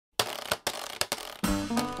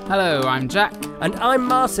Hello, I'm Jack. And I'm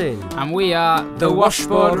Martin. And we are the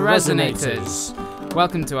Washboard Resonators.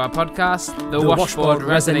 Welcome to our podcast, The Washboard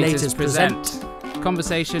Resonators Present.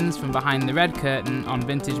 Conversations from behind the red curtain on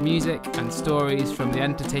vintage music and stories from the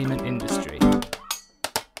entertainment industry.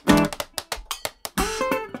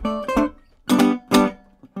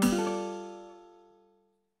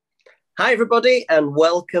 Hi everybody, and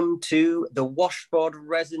welcome to the Washboard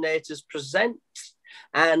Resonators Present.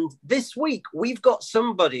 And this week we've got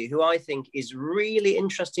somebody who I think is really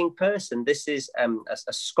interesting person. This is a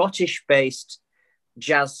Scottish-based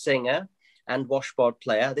jazz singer and washboard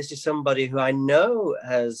player. This is somebody who I know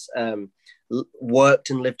has worked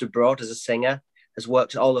and lived abroad as a singer, has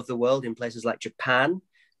worked all over the world in places like Japan.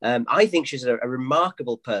 I think she's a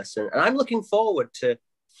remarkable person, and I'm looking forward to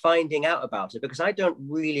finding out about it because I don't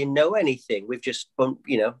really know anything. We've just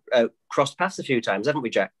crossed paths a few times, haven't we,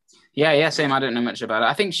 Jack? Yeah, same. I don't know much about it.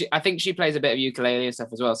 I think she plays a bit of ukulele and stuff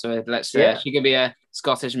as well. So she could be a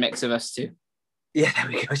Scottish mix of us too. Yeah, there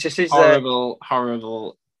we go. It's just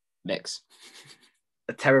horrible mix.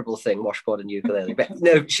 A terrible thing, washboard and ukulele. But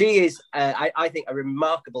no, she is. I think a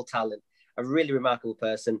remarkable talent, a really remarkable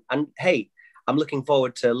person. And hey, I'm looking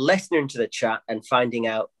forward to listening to the chat and finding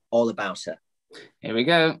out all about her. Here we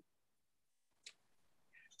go.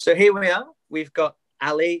 So here we are. We've got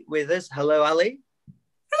Ali with us. Hello, Ali.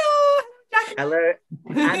 Hello, Jack. Hello.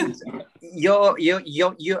 And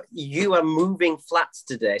you are moving flats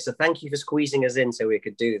today, so thank you for squeezing us in so we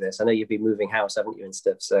could do this. I know you've been moving house, haven't you, and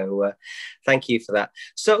stuff. So thank you for that.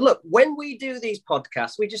 So look, when we do these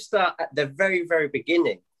podcasts, we just start at the very, very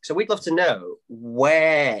beginning. So we'd love to know,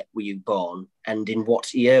 where were you born and in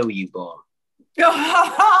what year were you born? You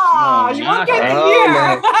won't get the year.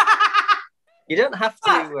 No. You don't have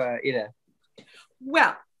to,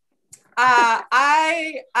 Well,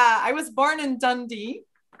 I was born in Dundee.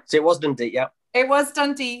 So it was Dundee, yeah. It was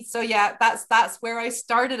Dundee. So yeah, that's where I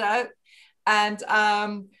started out. And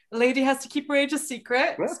a lady has to keep her age a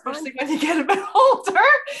secret, especially when you get a bit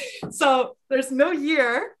older. So there's no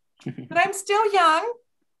year, but I'm still young.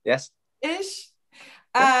 Yes. Ish.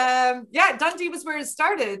 Dundee was where it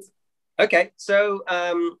started. Okay, so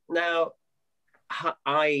now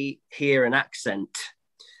I hear an accent.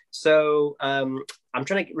 So I'm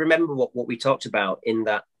trying to remember what we talked about in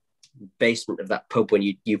that basement of that pub when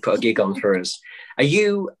you put a gig on for us. Are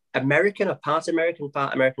you American or part American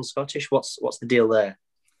Scottish? What's the deal there?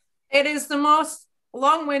 It is the most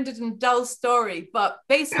long-winded and dull story, but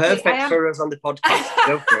basically perfect for us on the podcast.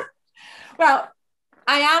 Go for it. Well,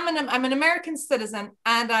 I'm an American citizen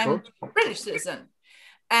and I'm a British citizen.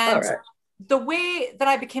 And the way that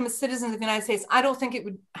I became a citizen of the United States, I don't think it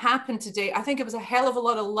would happen today. I think it was a hell of a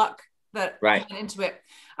lot of luck that went into it.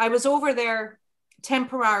 I was over there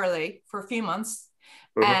temporarily for a few months.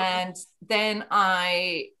 Mm-hmm. And then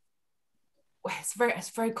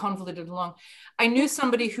it's very convoluted and long. I knew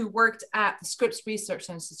somebody who worked at the Scripps Research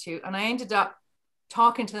Institute, and I ended up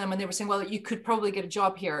talking to them, and they were saying, well, you could probably get a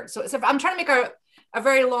job here. So I'm trying to make a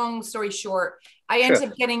very long story short. I ended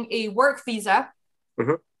up getting a work visa.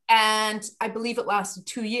 Mm-hmm. And I believe it lasted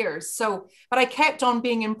 2 years. But I kept on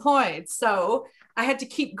being employed. So I had to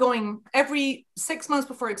keep going. Every 6 months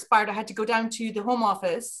before it expired, I had to go down to the home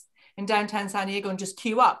office in downtown San Diego and just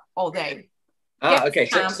queue up all day. Okay.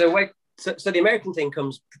 So the American thing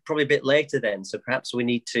comes probably a bit later then. So perhaps we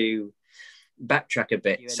need to backtrack a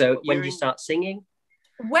bit. So when did you start singing?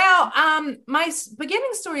 Well, my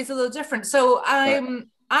beginning story is a little different. So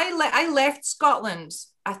I left Scotland,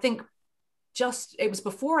 I think, it was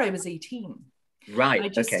before I was 18.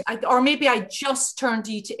 Right. Or maybe I just turned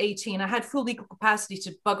 18. I had full legal capacity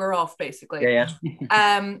to bugger off, basically. Yeah.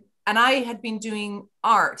 And I had been doing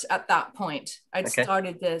art at that point. I'd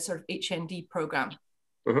started the sort of HND program,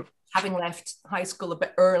 having left high school a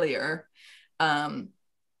bit earlier. But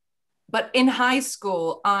in high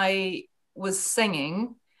school, I was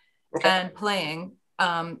singing and playing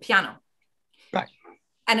piano. Right.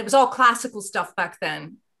 And it was all classical stuff back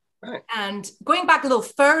then. Right. And going back a little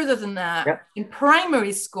further than that, in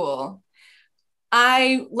primary school,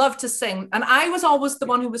 I loved to sing. And I was always the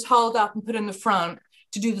one who was hauled up and put in the front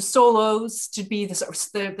to do the solos, to be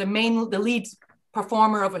the lead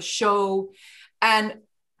performer of a show. And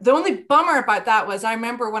the only bummer about that was I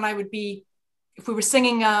remember when I would be, if we were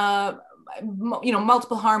singing,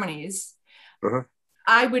 multiple harmonies,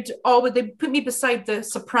 they put me beside the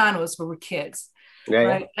sopranos when we were kids.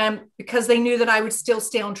 Right. Because they knew that I would still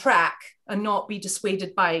stay on track and not be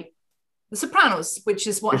dissuaded by the sopranos, which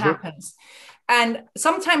is what happens. And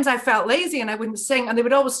sometimes I felt lazy and I wouldn't sing, and they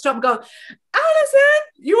would always stop and go, Alison,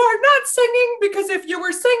 you are not singing, because if you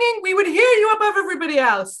were singing, we would hear you above everybody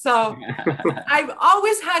else. So I've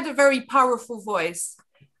always had a very powerful voice.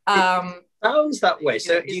 Sounds that way.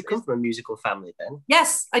 So do you come from a musical family then?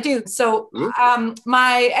 Yes, I do. So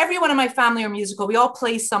everyone in my family are musical. We all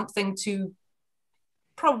play something to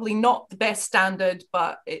probably not the best standard,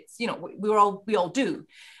 but it's, you know, we all do.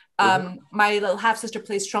 My little half sister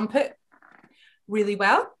plays trumpet really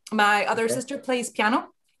well. My other sister plays piano.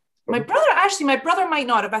 My brother might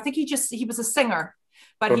not have. I think he was a singer,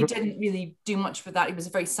 but he didn't really do much for that. He was a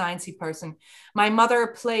very sciencey person. My mother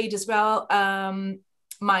played as well.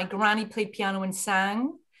 My granny played piano and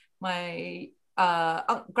sang. My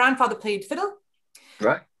grandfather played fiddle.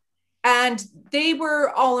 Right. And they were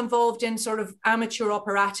all involved in sort of amateur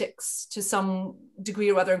operatics to some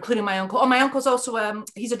degree or other, including my uncle. Oh, my uncle's also,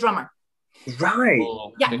 he's a drummer. Right.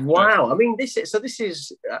 Yeah. Wow. I mean, this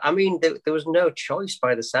is, I mean, there was no choice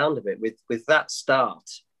by the sound of it with that start.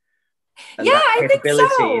 And yeah, that I think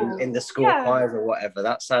so. in the school choirs or whatever,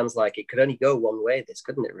 that sounds like it could only go one way, this,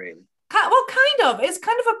 couldn't it, really? Well, kind of. It's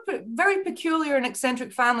kind of a very peculiar and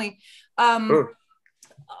eccentric family.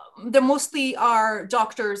 There mostly are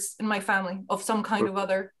doctors in my family of some kind or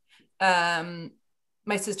other.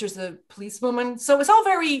 My sister's a policewoman. So it's all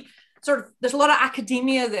very sort of, there's a lot of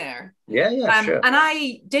academia there. Yeah, sure. And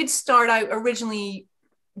I did start out originally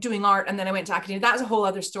doing art, and then I went to academia. That's a whole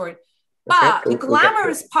other story. But the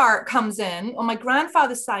glamorous part comes in on my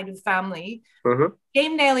grandfather's side of the family.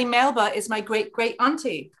 Dame Nellie Melba is my great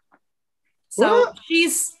auntie. So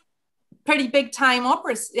she's pretty big time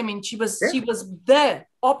opera. I mean, she was the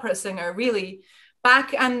opera singer really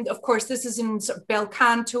back. And of course, this is in sort of bel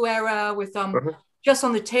canto era with just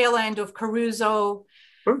on the tail end of Caruso.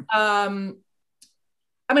 I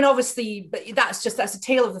mean, obviously, but that's a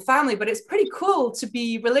tale of the family, but it's pretty cool to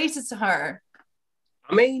be related to her.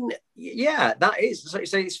 I mean, yeah, that is. So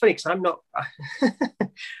it's funny because I'm not.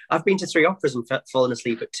 I've been to 3 operas and fallen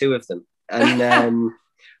asleep at 2 of them, and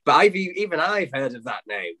but I've heard of that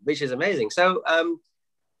name, which is amazing. So I'm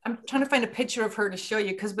trying to find a picture of her to show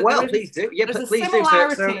you because please do. Yeah, please do.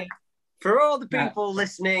 So for all the people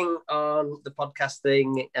listening on the podcast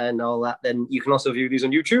thing and all that, then you can also view these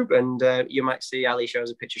on YouTube, and you might see Ali show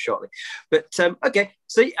us a picture shortly. But okay,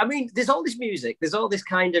 so I mean, there's all this music, there's all this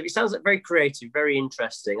kind of. It sounds like very creative, very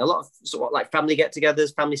interesting. A lot of sort of like family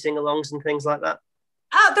get-togethers, family sing-alongs, and things like that.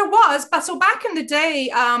 There was, but so back in the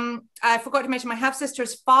day, I forgot to mention my half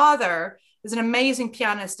sister's father is an amazing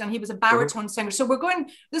pianist, and he was a baritone singer. So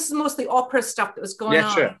this is mostly opera stuff that was going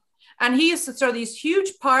on. Sure. And he used to throw these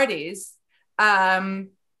huge parties, and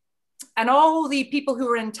all the people who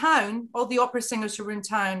were in town, all the opera singers who were in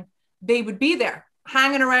town, they would be there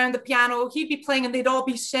hanging around the piano. He'd be playing and they'd all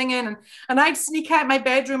be singing, and I'd sneak out my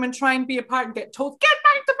bedroom and try and be a part and get told, get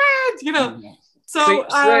back to bed, you know. So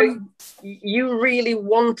you really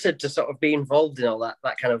wanted to sort of be involved in all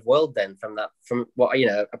that kind of world then, from what, you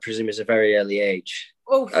know, I presume is a very early age.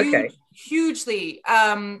 Oh, hugely.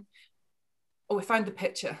 We found the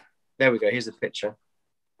picture. There we go. Here's the picture.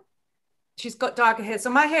 She's got darker hair. So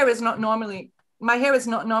my hair is not normally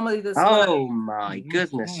this. Oh my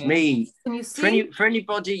goodness me. Can you see? For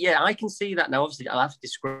anybody, yeah, I can see that now. Obviously, I'll have to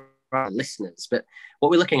describe our listeners, but what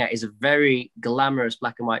we're looking at is a very glamorous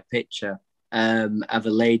black and white picture of a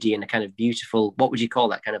lady in a kind of beautiful, what would you call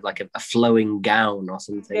that? Kind of like a flowing gown or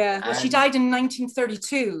something. Yeah, well, she died in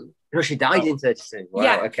 1932. No, she died in 32. Wow,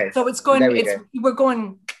 yeah. Okay. So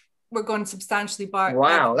we're going substantially back.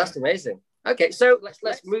 Wow, that's amazing. Okay, so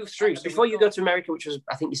let's move through. So before you go to America, which was,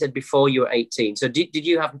 I think you said before you were 18. So did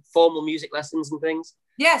you have formal music lessons and things?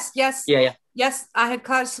 Yes. Yeah. Yes, I had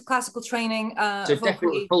classical training. So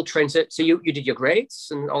definitely full train. So you did your grades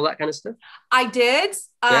and all that kind of stuff? I did.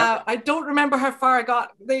 I don't remember how far I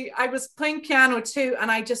got. I was playing piano too, and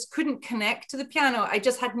I just couldn't connect to the piano. I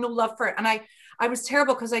just had no love for it. And I was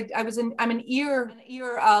terrible because I'm an ear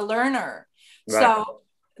learner. Right. So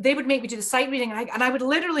they would make me do the sight reading, and I would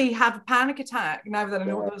literally have a panic attack now that I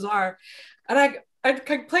know what those are. And I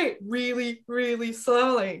could play it really, really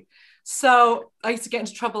slowly. So I used to get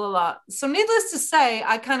into trouble a lot. So needless to say,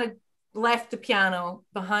 I kind of left the piano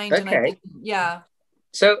behind. Okay.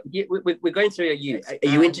 So we're going through, are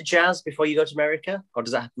you into jazz before you go to America? Or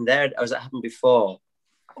does that happen there? Or does that happen before?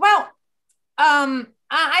 Well,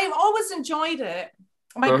 I've always enjoyed it.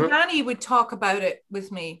 My granny would talk about it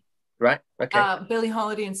with me. Right. Okay. Billie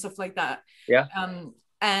Holiday and stuff like that. Yeah.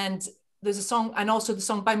 And there's a song, and also the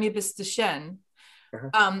song By Me Bis de Shen,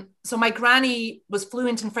 So my granny was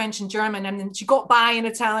fluent in French and German, and then she got by in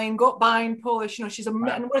Italian, got by in Polish. You know, she's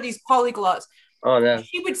one of these polyglots. Oh no!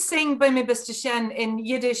 She would sing "Bei mir bist du schön" in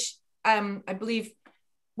Yiddish, I believe,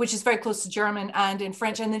 which is very close to German, and in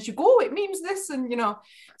French. And then she'd go, "Oh, it means this," and you know.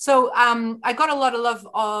 So I got a lot of love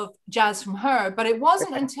of jazz from her, but it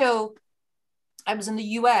wasn't until I was in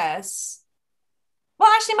the US.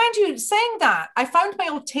 Well, actually, mind you, saying that, I found my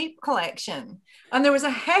old tape collection, and there was a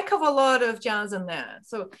heck of a lot of jazz in there.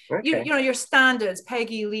 So, you know, your standards,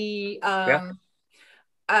 Peggy Lee,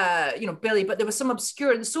 you know, Billy, but there was some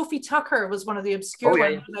obscure, Sophie Tucker was one of the obscure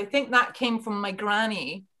ones. And I think that came from my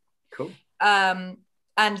granny. Cool. And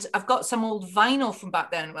I've got some old vinyl from back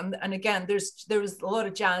then. And again, there was a lot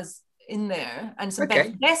of jazz in there, and some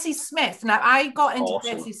Bessie Smith. Now, I got into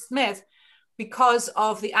Bessie Smith because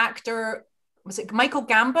of the actor, was it Michael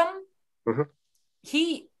Gambon?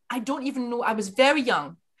 I don't even know, I was very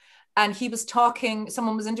young, and he was talking,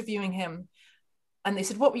 someone was interviewing him, and they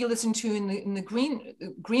said, what were you listening to in the green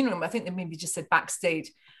room? I think they maybe just said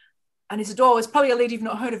backstage. And he said, oh, it's probably a lady you've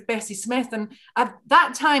not heard of, Bessie Smith. And at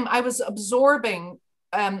that time I was absorbing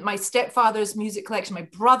my stepfather's music collection, my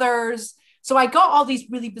brother's. So I got all these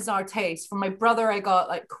really bizarre tastes. From my brother, I got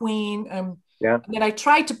like Queen, and then I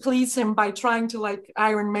tried to please him by trying to like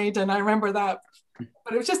Iron Maiden. I remember that.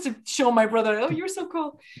 But it was just to show my brother, oh, you're so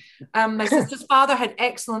cool. My sister's father had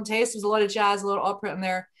excellent taste. There was a lot of jazz, a lot of opera in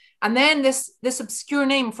there. And then this obscure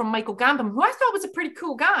name from Michael Gambon, who I thought was a pretty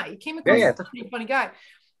cool guy. He came across as a pretty funny guy.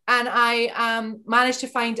 And I managed to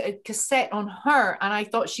find a cassette on her, and I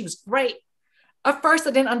thought she was great. At first,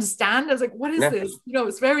 I didn't understand. I was like, what is this? You know,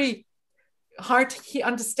 it's very hard to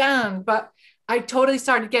understand, but I totally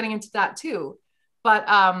started getting into that too. But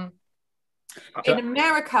in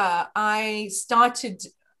America, I started,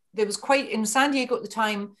 in San Diego at the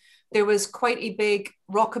time, there was quite a big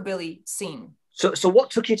rockabilly scene. So what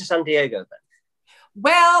took you to San Diego then?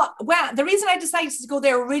 Well, the reason I decided to go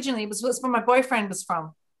there originally was where my boyfriend was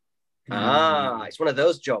from. It's one of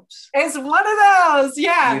those jobs. It's one of those,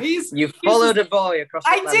 yeah. You followed a boy across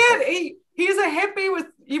the Atlantic. I did. He's a hippie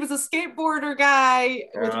he was a skateboarder guy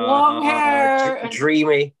with long hair.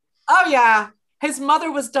 Dreamy. Oh yeah. His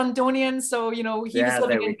mother was Dundonian, so you know he was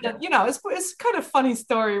living in. You know, it's kind of funny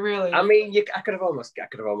story, really. I mean, I could have almost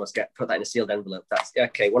put that in a sealed envelope. That's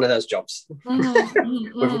okay. One of those jobs.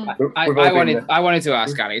 I wanted to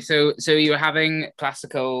ask Ali. So you were having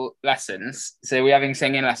classical lessons. So were you having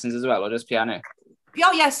singing lessons as well, or just piano?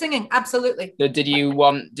 Oh yeah, singing, absolutely. So did you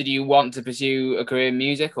want to pursue a career in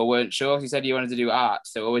music, or weren't sure? You said you wanted to do art.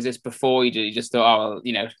 So or was this before you did? You just thought, oh, well,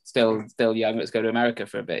 you know, still young. Let's go to America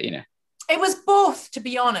for a bit, you know. It was both, to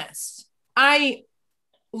be honest. I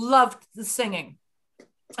loved the singing,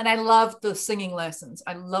 and I loved the singing lessons.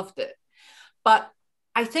 I loved it. But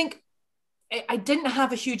I think I didn't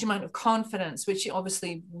have a huge amount of confidence, which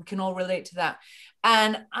obviously we can all relate to that.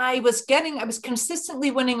 And I was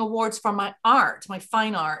consistently winning awards for my art, my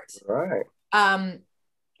fine art. Right.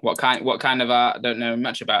 What kind of art? I don't know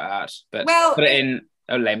much about art, but put it in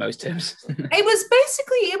laymost terms.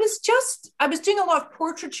 It was just, I was doing a lot of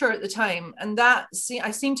portraiture at the time, and I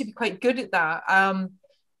seem to be quite good at that.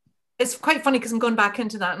 It's quite funny because I'm going back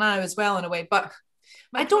into that now as well in a way, but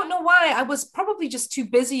I don't know why. I was probably just too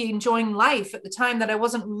busy enjoying life at the time that I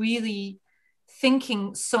wasn't really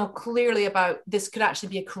thinking so clearly about this could actually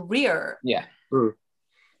be a career. Yeah. Mm.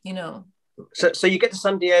 You know. So you get to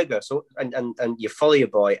San Diego, and you follow your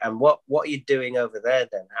boy, and what are you doing over there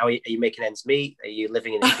then? How are you making ends meet? Are you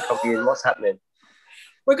living in a commune? What's happening?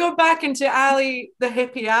 We're going back into Ali the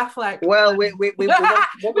hippie Affleck. Well, we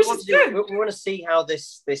want to see how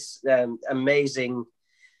this amazing,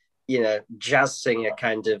 you know, jazz singer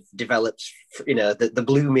kind of develops, you know, the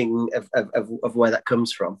blooming of where that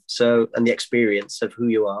comes from. So, and the experience of who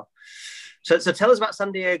you are. So tell us about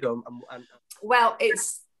San Diego. Well,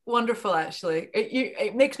 it's wonderful, actually.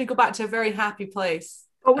 It makes me go back to a very happy place.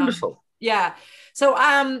 Oh, wonderful. Yeah. So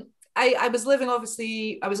I was living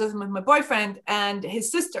with my boyfriend and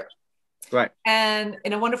his sister. Right. And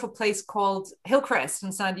in a wonderful place called Hillcrest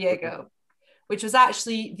in San Diego, which was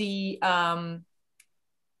actually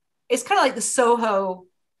it's kind of like the Soho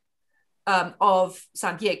of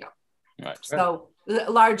San Diego. Right. So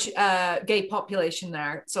a large gay population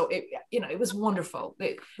there. So it was wonderful.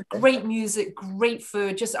 Great music, great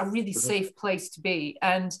food, just a really safe place to be.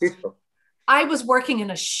 And I was working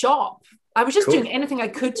in a shop. I was just doing anything I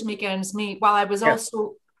could to make ends meet, while I was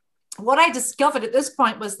also, what I discovered at this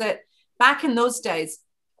point was that back in those days,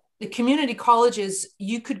 the community colleges,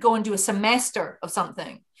 you could go and do a semester of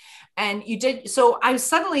something. And you did. So I was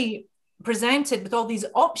suddenly presented with all these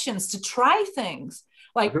options to try things.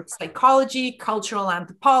 like psychology, cultural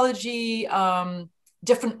anthropology,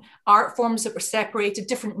 different art forms that were separated,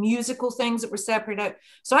 different musical things that were separated out.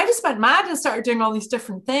 So I just went mad and started doing all these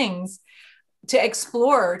different things to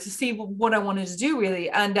explore, to see what I wanted to do really.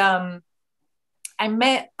 And I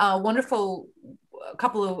met a wonderful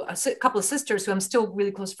couple of sisters who I'm still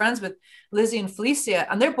really close friends with, Lizzie and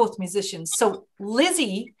Felicia, and they're both musicians. So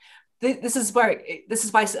Lizzie, this is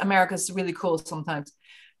why America's really cool sometimes.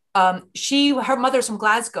 Her mother's from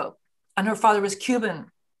Glasgow and her father was Cuban.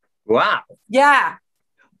 Wow. Yeah.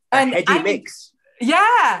 And heady mix.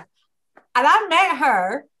 Yeah. And I met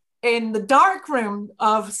her in the dark room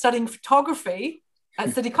of studying photography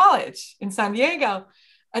at City College in San Diego.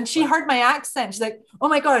 And she heard my accent. She's like, oh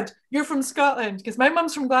my God, you're from Scotland, because my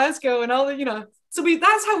mom's from Glasgow and all the, So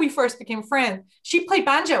that's how we first became friends. She played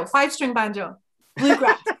banjo, 5-string banjo,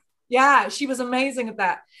 bluegrass. Yeah, she was amazing at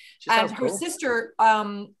that. And her sister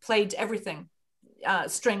played everything,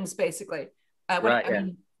 strings basically.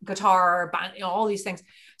 Guitar, band, all these things.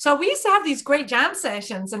 So we used to have these great jam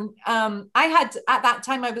sessions. And I had, at that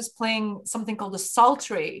time, I was playing something called a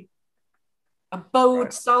psaltery, a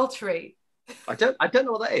bowed psaltery. I don't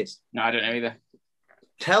know what that is. No, I don't know either.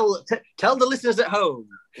 Tell the listeners at home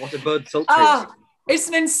what a bowed psaltery is. It's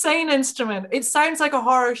an insane instrument. It sounds like a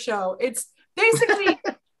horror show. It's basically,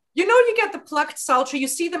 you get the plucked psaltery. You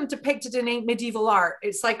see them depicted in medieval art.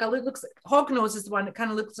 It's like it looks like Hognose is the one that kind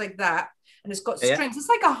of looks like that. And it's got strings. Yeah. It's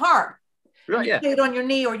like a harp. Right, you play it on your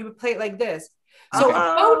knee, or you would play it like this. So,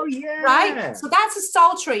 right? So that's a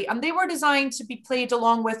psaltery, and they were designed to be played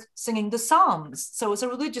along with singing the psalms. So it's a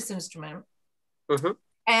religious instrument. Mm-hmm.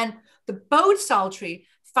 And the bowed psaltery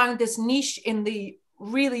found this niche in the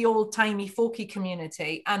really old-timey folky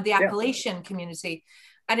community and the Appalachian community.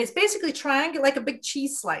 And it's basically triangular, like a big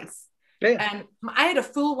cheese slice. Yeah. And I had a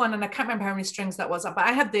full one, and I can't remember how many strings that was, but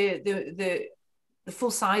I had the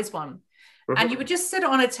full-size one. And you would just sit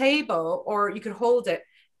on a table, or you could hold it.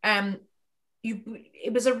 The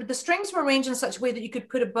strings were arranged in such a way that you could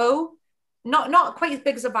put a bow, not quite as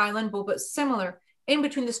big as a violin bow, but similar, in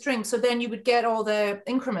between the strings. So then you would get all the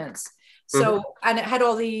increments. So and it had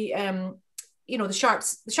all the the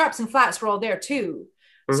sharps and flats were all there too.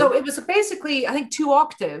 So it was basically, I think, 2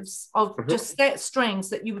 octaves of just set strings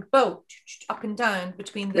that you would bow up and down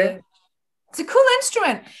between the. It's a cool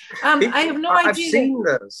instrument. I have no idea. I've seen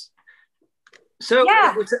those. So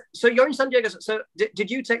you're in San Diego. So did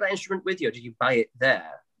you take that instrument with you, or did you buy it there?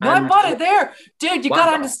 No, I bought it there. Dude, you got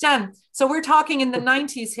to understand. So we're talking in the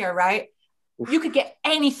 90s here, right? You could get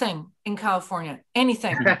anything in California,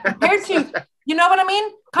 anything. Compared to, you know what I mean?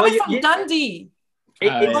 Coming from Dundee.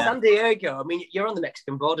 In San Diego, I mean, you're on the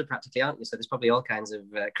Mexican border practically, aren't you? So there's probably all kinds of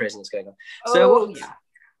craziness going on.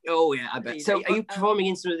 Oh yeah, I bet. So are you performing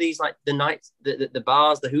in some of these, like the nights, the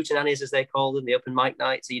bars, the hootenannies as they call them, the open mic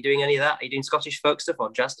nights? Are you doing any of that? Are you doing Scottish folk stuff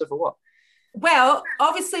or jazz stuff or what? Well,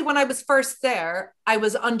 obviously when I was first there, I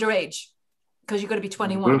was underage, because you've got to be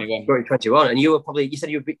 21. 21. And you said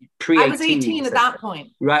you were pre-18. I was 18 at that point.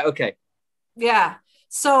 Right, okay. Yeah.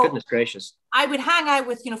 So goodness gracious. I would hang out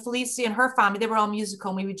with, Felicia and her family. They were all musical,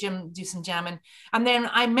 and we would do some jamming. And then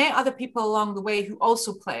I met other people along the way who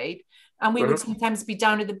also played. And we would sometimes be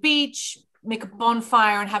down at the beach, make a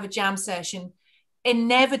bonfire and have a jam session.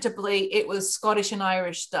 Inevitably, it was Scottish and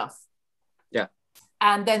Irish stuff. Yeah.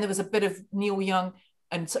 And then there was a bit of Neil Young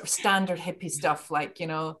and sort of standard hippie stuff, like,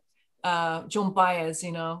 Joan Baez,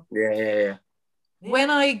 Yeah.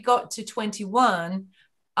 When I got to 21,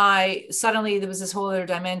 there was this whole other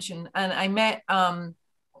dimension. And I met,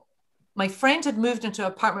 my friend had moved into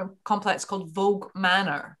an apartment complex called Vogue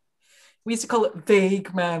Manor. We used to call it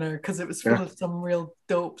Vague Manor because it was full of some real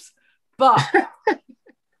dopes. But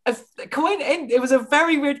it was a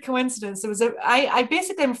very weird coincidence. I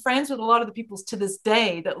basically am friends with a lot of the people to this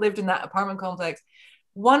day that lived in that apartment complex.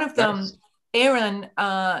 One of them, Aaron,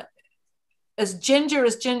 as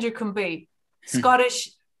ginger can be,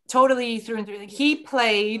 Scottish, totally through and through. He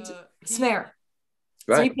played snare.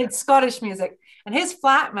 Right. So he played Scottish music. And his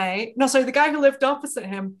flatmate, the guy who lived opposite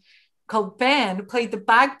him, called Ben, played the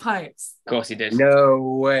bagpipes. Of course he did.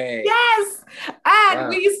 No way. Yes.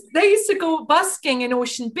 And they used to go busking in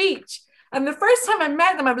Ocean Beach. And the first time I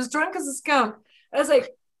met them, I was drunk as a skunk. I was like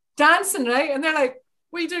dancing, right? And they're like,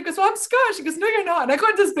 what are you doing? Because I'm Scottish. He goes, no, you're not. And I got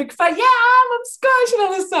into this big fight. Yeah, I'm Scottish and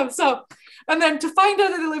all this stuff. So, and then to find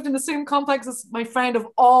out that they lived in the same complex as my friend of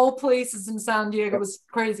all places in San Diego was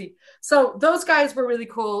crazy. So those guys were really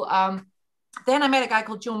cool. Then I met a guy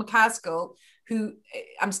called Joe McCaskill, who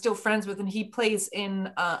I'm still friends with, and he plays in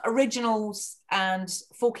originals and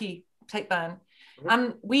folky type band.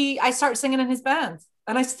 And I started singing in his band.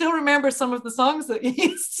 And I still remember some of the songs that he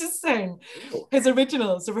used to sing, his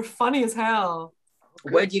originals. They were funny as hell.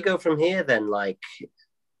 Where do you go from here then? Like,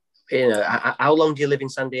 how long do you live in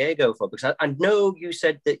San Diego for? Because I know you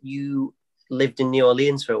said that you lived in New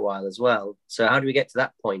Orleans for a while as well. So how do we get to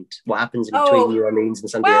that point? What happens in between New Orleans and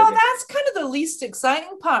San Diego? Well, that's kind of the least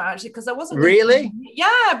exciting part, actually, because I wasn't really.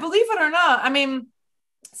 Yeah, believe it or not. I mean,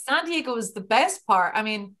 San Diego is the best part. I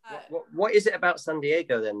mean, what is it about San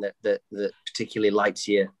Diego then that particularly lights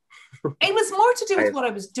you? It was more to do with what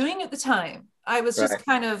I was doing at the time. I was just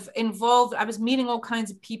kind of involved. I was meeting all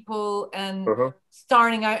kinds of people and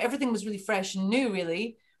starting out. Everything was really fresh and new,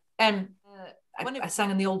 really. And I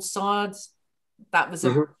sang in the Old Sod. That was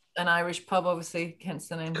an Irish pub, obviously, hence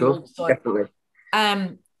the name. Cool. The Old Sod.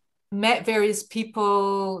 Definitely. Met various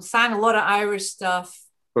people, sang a lot of Irish stuff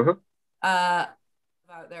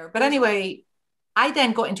out there. But anyway, I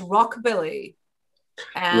then got into rockabilly.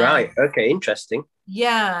 Right. Okay. Interesting.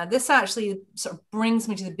 Yeah, this actually sort of brings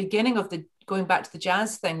me to the beginning of the going back to the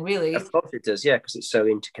jazz thing, really. Of course it does, yeah, because it's so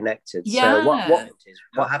interconnected. Yeah. So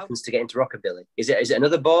what happens to get into rockabilly? Is it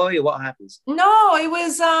another boy, or what happens? No, it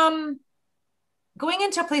was going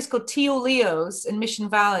into a place called Tio Leo's in Mission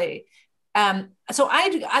Valley. So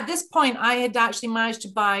at this point I had actually managed to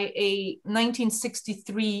buy a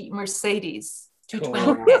 1963 Mercedes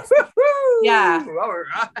 220. Yeah. All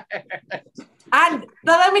right. And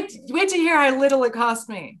let me wait to hear how little it cost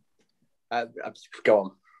me. Go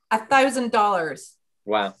on. $1,000.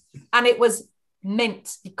 Wow. And it was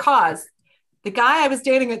mint because the guy I was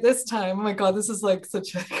dating at this time, oh my God, this is like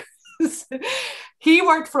such a, he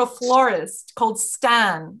worked for a florist called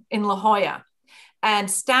Stan in La Jolla. And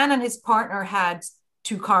Stan and his partner had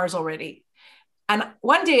 2 cars already. And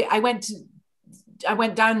one day I went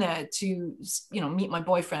down there to, meet my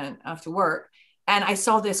boyfriend after work. And I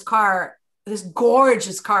saw this car, this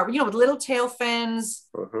gorgeous car, with little tail fins,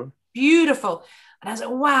 beautiful. And I was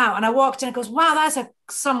like, wow. And I walked in and goes, wow, that's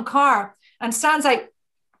some car. And Stan's like,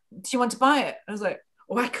 do you want to buy it? I was like,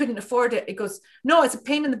 oh, I couldn't afford it. It goes, no, it's a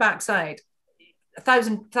pain in the backside,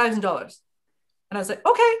 $1,000. And I was like,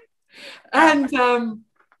 okay. And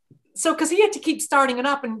so, because he had to keep starting it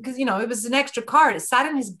up, and because, it was an extra car, it sat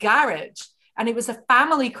in his garage, and it was a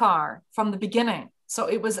family car from the beginning. So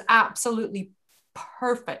it was absolutely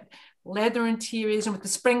perfect. Leather interiors and with the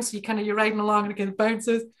springs, so you're riding along and it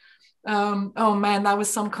bounces. Oh man, that was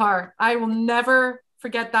some car. I will never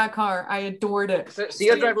forget that car. I adored it. So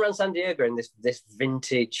you're driving around San Diego in this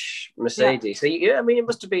vintage Mercedes. Yeah. So you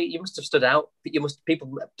must have stood out.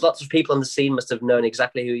 Lots of people on the scene must have known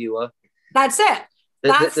exactly who you were. That's it.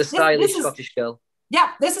 The stylish Scottish girl.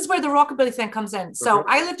 Yeah, this is where the rockabilly thing comes in. So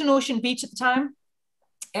I lived in Ocean Beach at the time,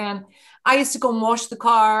 and I used to go and wash the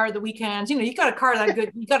car the weekends. You got a car that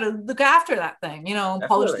good, you got to look after that thing,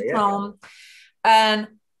 polish the chrome. And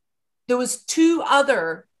there was 2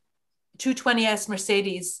 other 220S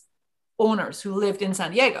Mercedes owners who lived in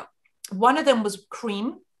San Diego. One of them was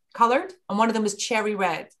cream colored and one of them was cherry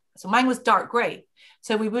red. So mine was dark gray.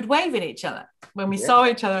 So we would wave at each other when we saw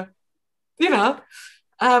each other,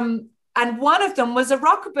 and one of them was a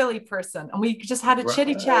rockabilly person, and we just had a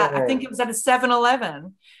chitty chat. I think it was at a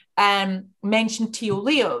 7-Eleven, and mentioned Tio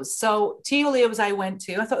Leo's. So Tio Leo's I went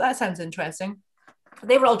to. I thought that sounds interesting.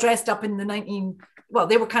 They were all dressed up in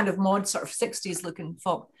they were kind of mod sort of 60s looking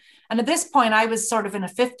folk. And at this point, I was sort of in a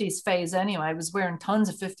 50s phase anyway. I was wearing tons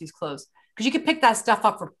of 50s clothes because you could pick that stuff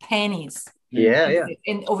up for pennies. Yeah.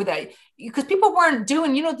 Over there, because people weren't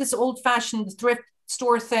doing, this old fashioned thrift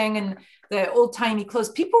store thing and the old timey clothes.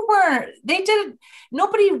 People weren't.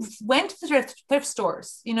 Nobody went to the thrift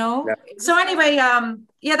stores, Yeah. So anyway,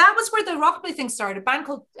 that was where the rockabilly thing started. A band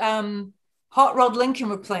called Hot Rod Lincoln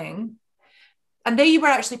were playing, and they were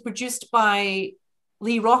actually produced by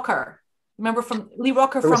Lee Rocker. Remember from Lee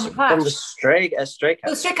Rocker from the Clash? From the Stray Cats.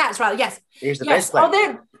 The Stray Cats, rather, yes. He's the best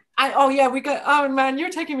player. Oh man, you're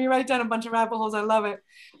taking me right down a bunch of rabbit holes. I love it.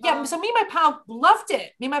 Yeah, so me and my pal loved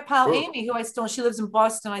it. Me and my pal Amy, she lives in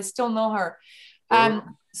Boston. I still know her.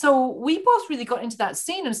 So we both really got into that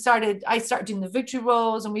scene and I started doing the victory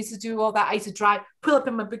rolls, and we used to do all that. I used to pull up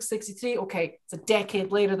in my big 63. Okay, it's a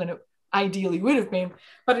decade later than it ideally would have been,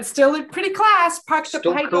 but it's still pretty class. Parked up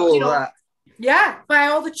behind, yeah, by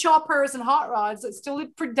all the choppers and hot rods. It still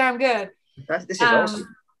looked pretty damn good. This is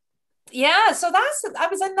awesome. Yeah, so I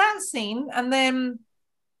was in that scene, and then.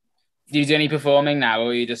 Do you do any performing now, or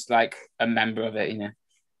are you just like a member of it?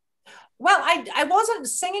 Well, I wasn't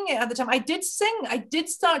singing it at the time. I did sing. I did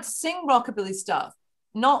start to sing rockabilly stuff.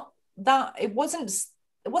 Not that it wasn't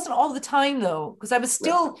all the time though, because I was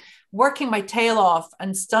still working my tail off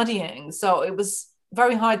and studying. So it was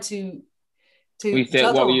very hard to.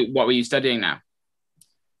 What were you studying now?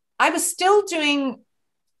 I was still doing,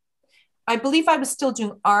 I believe I was still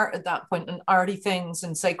doing art at that point, and arty things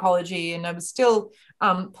and psychology. And I was still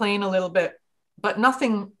playing a little bit, but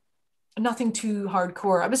nothing too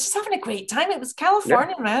hardcore. I was just having a great time. It was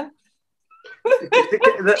California, man.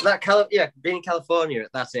 Being in California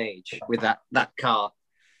at that age with that car.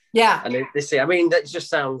 Yeah. And I mean, that just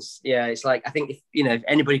sounds, it's like, I think if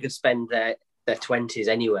anybody could spend their 20s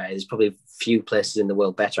anywhere, there's probably few places in the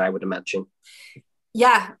world better, I would imagine.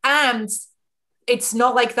 Yeah. And it's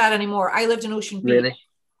not like that anymore. I lived in Ocean Beach. Really?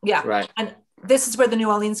 Yeah. Right. And this is where the New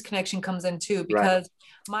Orleans connection comes in too, because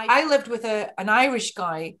I lived with an Irish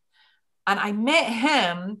guy, and I met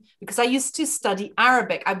him because I used to study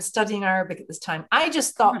Arabic. I was studying Arabic at this time. I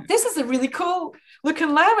just thought, this is a really cool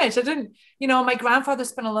looking language. I didn't, my grandfather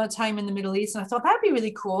spent a lot of time in the Middle East, and I thought that'd be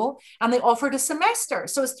really cool. And they offered a semester.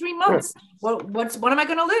 So it's 3 months. Well, what am I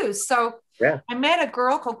going to lose? So I met a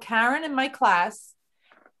girl called Karen in my class,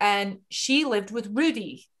 and she lived with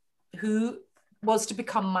Rudy, who was to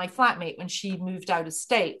become my flatmate when she moved out of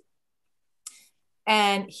state.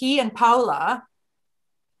 And he and Paula,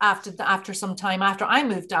 after some time after I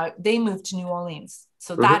moved out, they moved to New Orleans.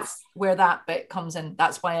 So that's where that bit comes in.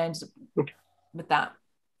 That's why I ended up with that.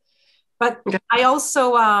 But I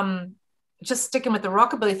also, just sticking with the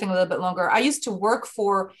rockabilly thing a little bit longer, I used to work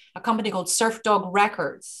for a company called Surf Dog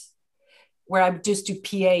Records, where I would just do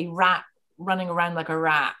PA running around like a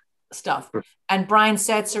rat stuff. And Brian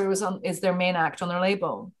Setzer is their main act on their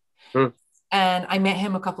label. And I met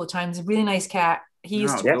him a couple of times. A really nice cat. He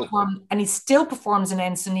used to perform, and he still performs in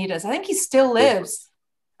Encinitas. I think he still lives.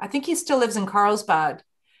 In Carlsbad.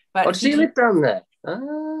 But does he live down there?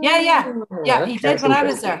 Yeah. He did when I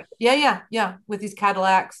was there. Yeah. With his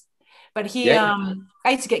Cadillacs. But he, I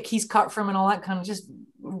used to get keys cut from him and all that kind of just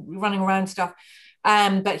running around stuff.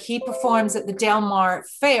 But he performs at the Del Mar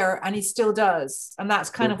Fair, and he still does. And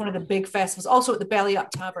that's kind of one of the big festivals. Also at the Belly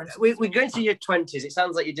Up Tavern. We're going through your 20s. It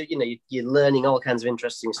sounds like you're learning all kinds of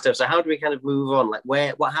interesting stuff. So how do we kind of move on? Like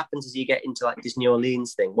what happens as you get into like this New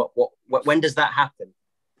Orleans thing? When does that happen?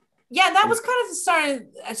 Yeah, that was kind of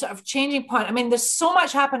the sort of changing point. I mean, there's so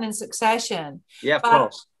much happened in succession. Yeah, of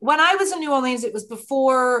course. When I was in New Orleans, it was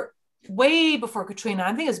way before Katrina.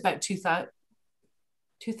 I think it was about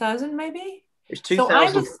 2000 maybe. It was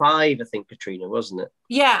 2005, I think, Katrina, wasn't it?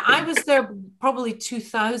 Yeah, I was there probably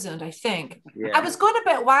 2000, I think. Yeah. I was going a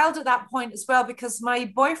bit wild at that point as well, because my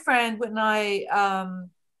boyfriend and I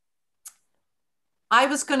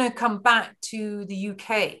was going to come back to the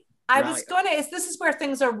UK. This is where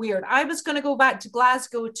things are weird. I was going to go back to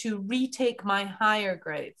Glasgow to retake my higher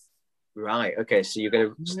grades. Right. Okay. So you're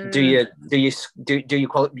going to do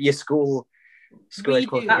your school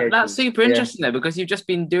That's super interesting though, because you've just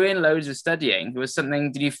been doing loads of studying.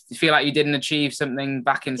 Did you feel like you didn't achieve something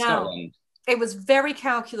back in Scotland? It was very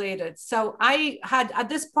calculated. So I had, at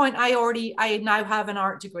this point, I now have an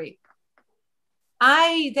art degree.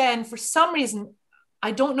 I then, for some reason, I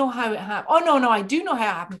don't know how it happened. Oh, no, I do know how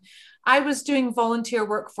it happened. I was doing volunteer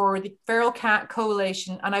work for the Feral Cat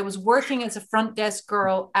Coalition, and I was working as a front desk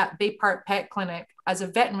girl at Bay Park Pet Clinic as a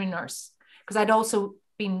veterinary nurse, because I'd also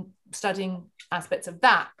been studying aspects of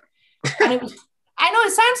that. And it was, I know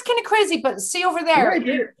it sounds kind of crazy, but see over there,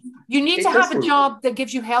 you need to have a job that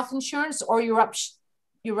gives you health insurance, or you're up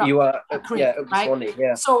a creek, right? Funny,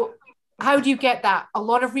 yeah. So how do you get that? A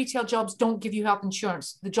lot of retail jobs don't give you health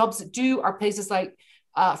insurance. The jobs that do are places like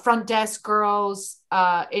front desk girls,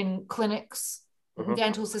 in clinics,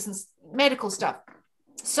 dental assistants, medical stuff.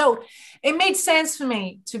 So it made sense for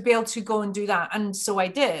me to be able to go and do that. And so I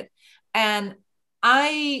did. And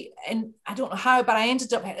I don't know how, but I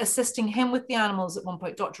ended up assisting him with the animals at one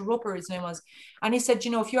point. Dr. Roper, his name was. And he said,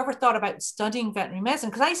 if you ever thought about studying veterinary medicine,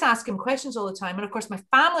 because I used to ask him questions all the time. And of course, my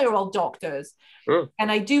family are all doctors.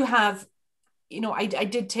 And I do have, I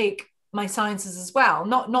did take my sciences as well,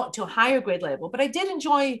 not to a higher grade level, but I did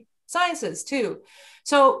enjoy sciences too.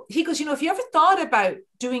 So he goes, if you ever thought about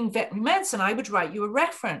doing veterinary medicine, I would write you a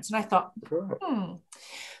reference. And I thought,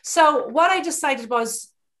 So what I decided was,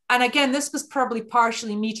 and again, this was probably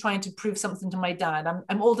partially me trying to prove something to my dad.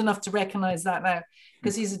 I'm old enough to recognize that now,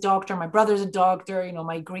 because he's a doctor. My brother's a doctor.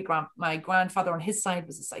 My grandfather on his side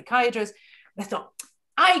was a psychiatrist. And I thought,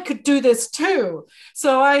 I could do this too.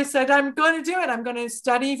 So I said, I'm going to do it. I'm going to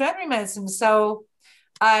study veterinary medicine. So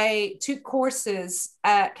I took courses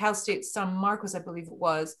at Cal State San Marcos, I believe it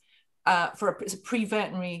was, for a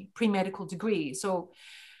pre-veterinary, pre-medical degree. So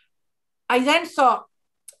I then thought,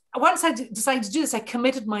 once I decided to do this, I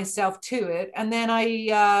committed myself to it. And then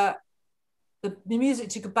the music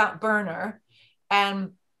took a back burner.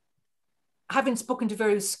 And having spoken to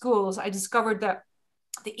various schools, I discovered that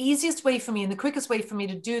the easiest way for me and the quickest way for me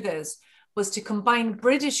to do this was to combine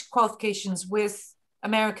British qualifications with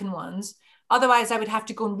American ones. Otherwise, I would have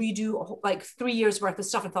to go and redo like 3 years worth of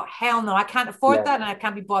stuff. I thought, hell no, I can't afford that, and I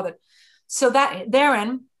can't be bothered. So that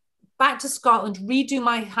therein, back to Scotland, redo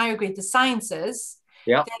my higher grade, the sciences.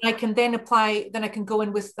 Yeah. Then I can then apply. Then I can go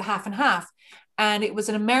in with the half and half. And it was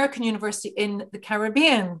an American university in the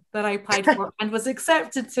Caribbean that I applied for and was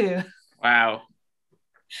accepted to. Wow.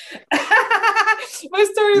 My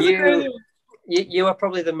story is crazy. You are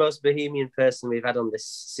probably the most bohemian person we've had on this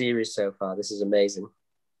series so far. This is amazing.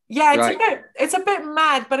 Yeah, it's a bit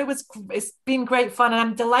mad, but it's been great fun, and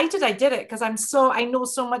I'm delighted I did it because I know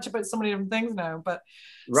so much about so many different things now. But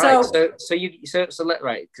right,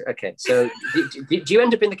 okay. So did you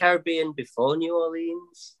end up in the Caribbean before New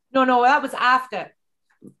Orleans? No, that was after.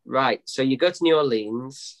 Right, so you go to New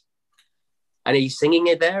Orleans, and are you singing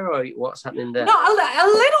it there, or what's happening there? No, a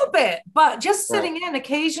little bit, but just sitting in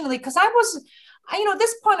occasionally because at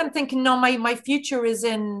this point I'm thinking, no, my future is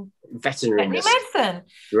in veterinary medicine.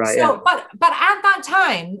 Right. So, but at that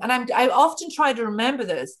time, and I often try to remember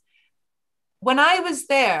this, when I was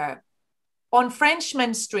there on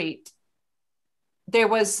Frenchman Street, there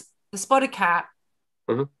was the Spotted Cat,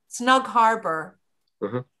 Snug Harbor,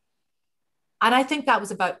 and I think that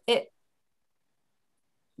was about it.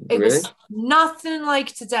 It was nothing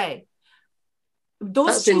like today.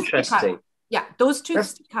 That's interesting. Yeah, those two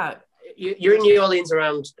stick out. You're in New Orleans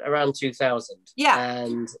around 2000. Yeah.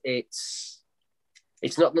 And it's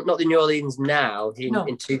not the New Orleans now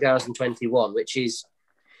in 2021, which is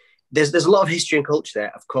there's a lot of history and culture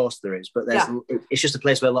there. Of course there is, but it's just a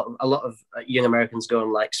place where a lot of young Americans go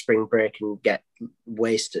on like spring break and get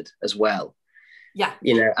wasted as well. Yeah.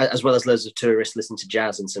 You know, as well as loads of tourists listen to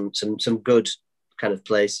jazz and some good kind of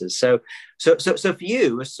places. So for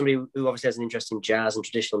you, as somebody who obviously has an interest in jazz and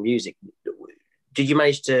traditional music, did you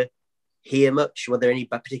manage to hear much? Were there any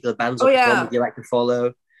particular bands or performers you like to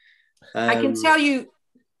follow? I can tell you.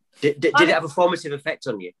 Did it have a formative effect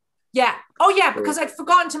on you? Yeah. Oh yeah, because I'd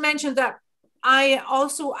forgotten to mention that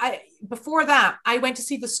before that I went to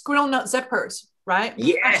see the Squirrel Nut Zippers, right?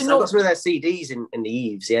 Yes, I got some of their CDs in the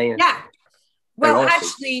eaves. Yeah. Well, awesome.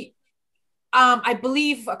 Actually, I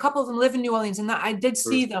believe a couple of them live in New Orleans, and that I did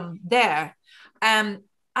see them there.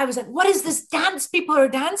 I was like, what is this dance people are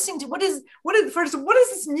dancing to? What is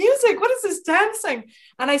this music? What is this dancing?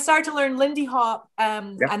 And I started to learn Lindy Hop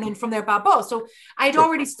and then from there Babo. So I'd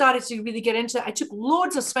already started to really get into it. I took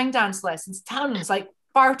loads of swing dance lessons, tons, like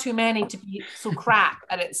far too many to be so crap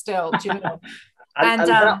at it still, do you know? And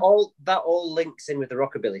that all links in with the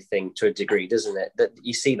rockabilly thing to a degree, doesn't it? That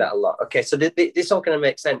you see that a lot. Okay, so this all kind of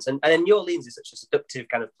makes sense. And then New Orleans is such a seductive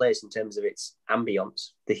kind of place in terms of its ambience,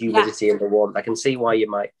 the humidity and the warmth. I can see why you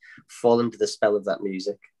might fall under the spell of that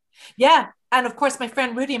music. Yeah, and of course, my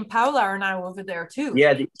friend Rudy and Paula are now over there too.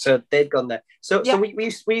 Yeah, so they've gone there. So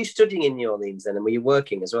were you studying in New Orleans then, and were you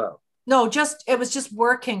working as well? No, it was just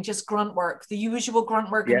working, just grunt work, the usual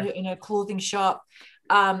grunt work in a clothing shop.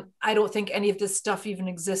 I don't think any of this stuff even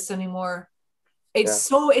exists anymore.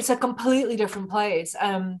 It's a completely different place.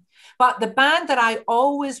 But the band that I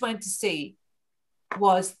always went to see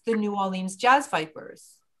was the New Orleans Jazz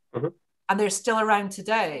Vipers. And they're still around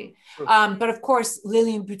today. But of course,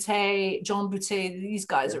 Lillian Boutet, John Boutet, these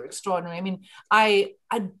guys are extraordinary. I mean, I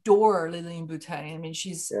adore Lillian Boutet. I mean,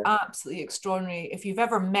 she's absolutely extraordinary. If you've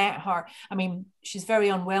ever met her, I mean, she's very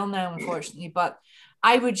unwell now, unfortunately, but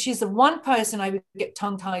she's the one person I would get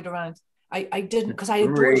tongue-tied around. I didn't, because I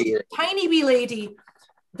adore her. Tiny wee lady,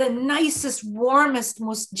 the nicest, warmest,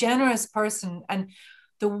 most generous person. And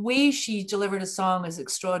the way she delivered a song is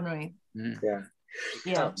extraordinary.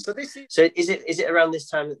 Yeah. So is it around this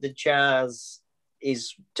time that the jazz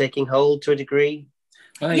is taking hold to a degree?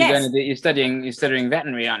 Well, you're studying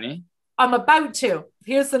veterinary, aren't you? I'm about to.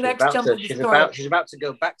 Here's the next jump of the story. She's about to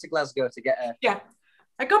go back to Glasgow to get a... Yeah.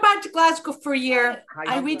 I go back to Glasgow for a year.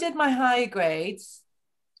 I redid my high grades.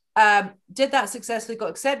 Did that successfully, got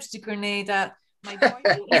accepted to Grenada. My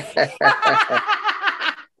boyfriend...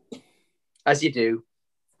 As you do.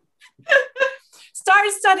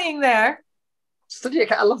 Started studying there.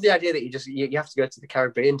 I love the idea that you have to go to the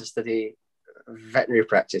Caribbean to study veterinary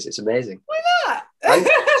practice. It's amazing. Why not?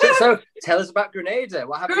 So tell us about Grenada.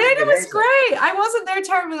 What happened? Grenada was great. I wasn't there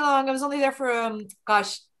terribly long. I was only there for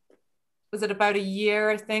was it about a year,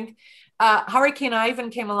 I think. Hurricane Ivan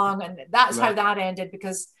came along, and that's how that ended,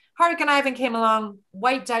 because Hurricane Ivan came along,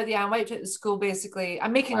 wiped out the school, basically.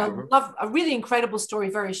 I'm making a really incredible story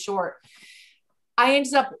very short. I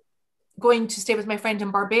ended up going to stay with my friend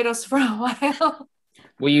in Barbados for a while.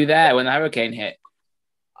 Were you there when the hurricane hit?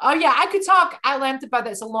 Oh yeah, I could talk at length about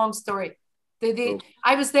that. It's a long story.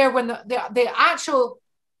 I was there when the actual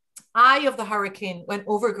eye of the hurricane went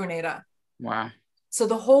over Grenada. Wow.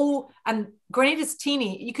 So and Grenada's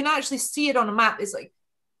teeny. You can actually see it on a map. It's like,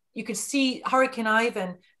 you could see Hurricane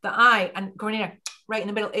Ivan, the eye, and Grenada right in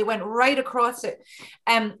the middle. It went right across it.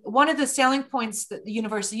 One of the selling points that the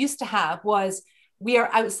university used to have was, we are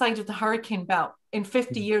outside of the hurricane belt. In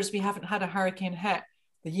 50 years, we haven't had a hurricane hit.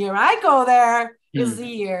 The year I go there is the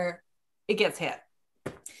year it gets hit.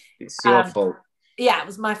 It's your fault. Yeah, it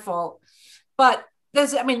was my fault. But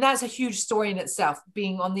that's a huge story in itself,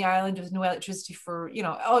 being on the island with no electricity for,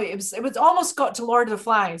 it was almost got to Lord of the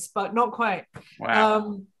Flies, but not quite.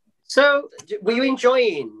 Wow. So were you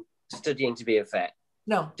enjoying studying to be a vet?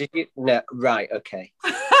 No. Did you? No. Right. Okay.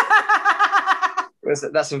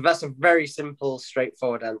 That's a very simple,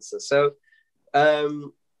 straightforward answer. So,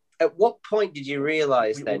 at what point did you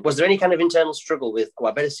realize then? Was there any kind of internal struggle with,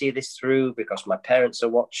 I better see this through because my parents are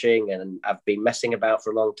watching and I've been messing about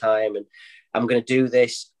for a long time and I'm going to do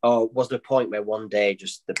this? Or was there a point where one day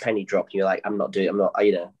just the penny dropped and you're like,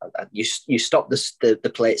 you stopped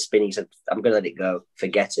the plate spinning, you said, I'm going to let it go,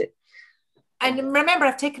 forget it. And remember,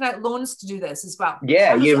 I've taken out loans to do this as well.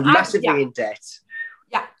 Yeah, you're massively in debt.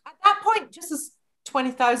 Yeah, at that point, just as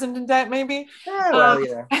 20,000 in debt, maybe. Yeah,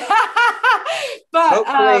 well, but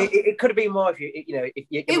hopefully, it could have been more I'm sure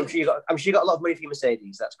you got a lot of money for your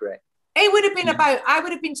Mercedes. That's great. It would have been I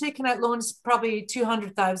would have been taking out loans probably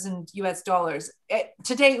 $200,000 US.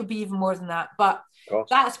 Today it would be even more than that, but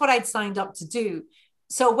that's what I'd signed up to do.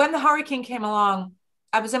 So when the hurricane came along,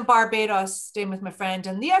 I was in Barbados staying with my friend,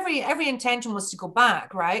 and every intention was to go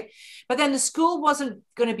back, right? But then the school wasn't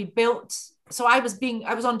going to be built, so I was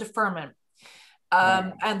on deferment.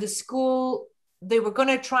 And the school, they were going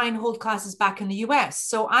to try and hold classes back in the US.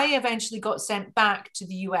 So I eventually got sent back to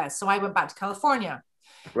the US. So I went back to California.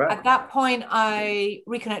 Right. At that point, I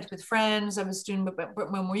reconnected with friends. I was doing a bit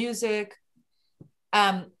more music.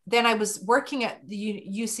 Then I was working at the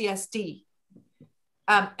UCSD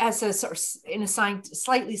as a sort of in a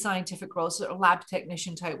slightly scientific role, sort of lab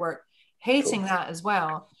technician type work, hating that as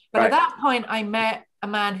well. But at that point, I met a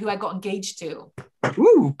man who I got engaged to.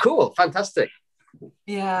 Ooh, cool. Fantastic.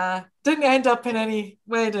 Yeah, didn't end up in any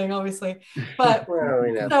wedding, obviously, but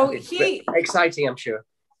so exciting, I'm sure.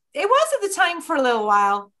 It was at the time for a little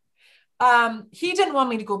while. He didn't want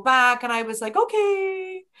me to go back, and I was like,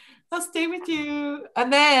 okay, I'll stay with you.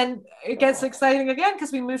 And then it gets exciting again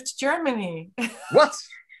because we moved to Germany. What?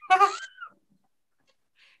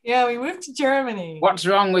 Yeah, we moved to Germany. What's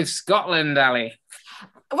wrong with Scotland, Ali?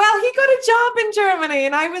 Well, he got a job in Germany,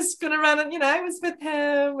 and I was going to run it. I was with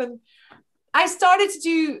him, and I started to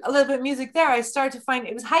do a little bit of music there. I started to find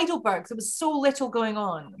it was Heidelberg. There was so little going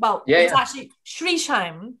on. Well, it's actually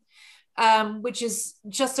Schriesheim, which is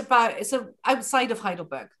it's outside of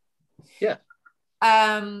Heidelberg. Yeah.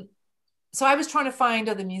 So I was trying to find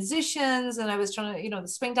other musicians, and I was trying to, the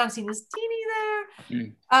swing dancing was teeny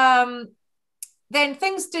there. Then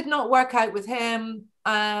things did not work out with him.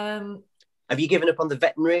 Have you given up on the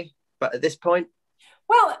veterinary? But at this point?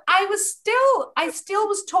 Well, I still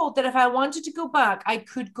was told that if I wanted to go back, I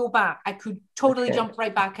could go back. I could totally jump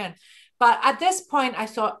right back in. But at this point, I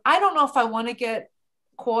thought, I don't know if I want to get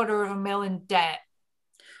 $250,000 in debt.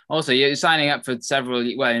 Also, you're signing up for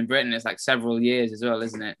in Britain, it's like several years as well,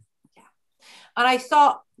 isn't it? Yeah. And I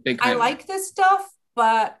thought, I like this stuff,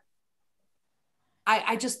 but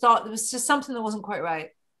I just thought there was just something that wasn't quite right.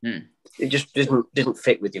 It just didn't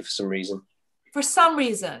fit with you for some reason. For some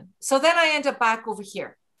reason. So then I end up back over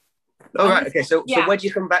here. Oh, right. Okay. So where do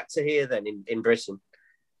you come back to here then in Britain?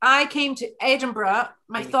 I came to Edinburgh.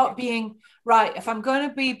 My thought being, right, if I'm going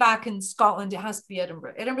to be back in Scotland, it has to be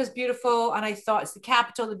Edinburgh. Edinburgh's beautiful. And I thought it's the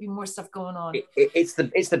capital. There'd be more stuff going on. It's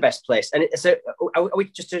the best place. And so are we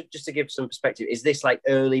just to give some perspective, is this like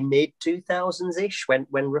early mid 2000s-ish when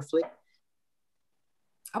roughly?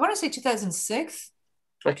 I want to say 2006.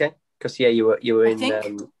 Okay. Because you were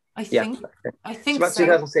in... I think so about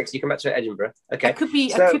 2006, you come back to Edinburgh. Okay, I could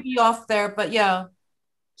be off there, but yeah.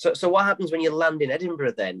 So what happens when you land in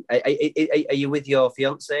Edinburgh then? Are you with your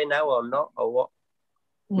fiance now or not, or what?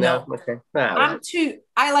 No. Okay.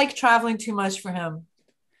 I like traveling too much for him.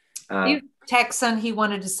 He's Texan. He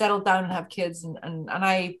wanted to settle down and have kids, and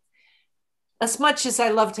I, as much as I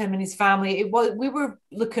loved him and his family, we were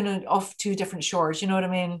looking off two different shores. You know what I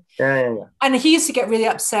mean? Yeah. And he used to get really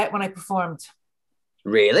upset when I performed.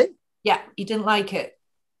 Really? Yeah, he didn't like it.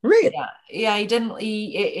 Really? Yeah, he didn't.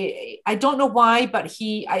 I don't know why, but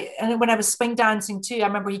and when I was swing dancing too, I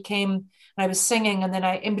remember he came and I was singing, and then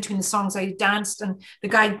in between the songs I danced, and the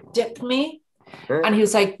guy dipped me, and he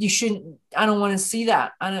was like, "You shouldn't. I don't want to see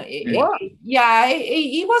that." And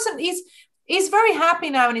he wasn't. He's very happy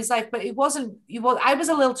now in his life, but I was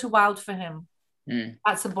a little too wild for him.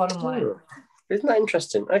 That's the bottom line. Isn't that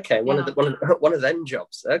interesting? Okay, one of them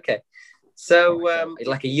jobs. Okay. So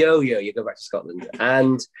like a yo-yo, you go back to Scotland.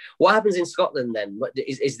 And what happens in Scotland then?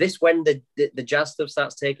 Is this when the jazz stuff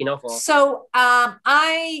starts taking off? Or? So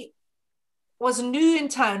I was new in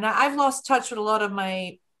town. Now, I've lost touch with a lot of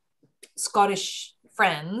my Scottish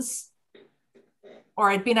friends, or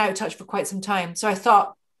I'd been out of touch for quite some time. So I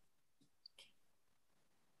thought,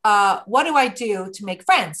 what do I do to make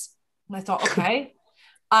friends? And I thought, okay,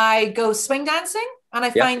 I go swing dancing and I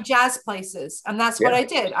find jazz places. And that's what I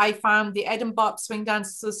did. I found the Edinburgh Swing Dance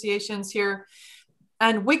Associations here,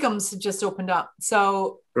 and Wiggum's had just opened up.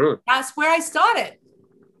 So that's where I started.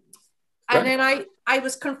 And then I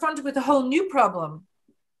was confronted with a whole new problem,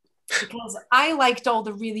 because I liked all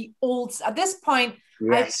the really old, at this point,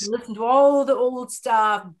 I listened to all the old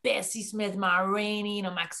stuff, Bessie Smith, Ma Rainey,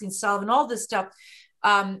 Maxine Sullivan, all this stuff.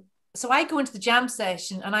 So I go into the jam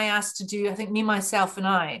session and I asked to do, I think, Me, Myself and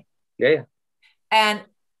I. Yeah. And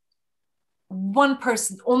one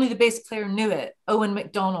person, only the bass player knew it, Owen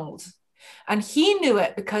MacDonald. And he knew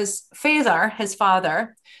it because his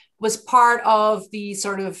father, was part of the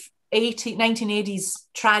sort of 1980s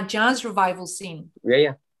trad jazz revival scene.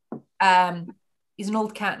 Yeah. He's an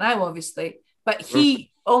old cat now, obviously, but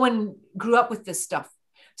Owen grew up with this stuff.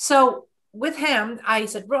 So with him, I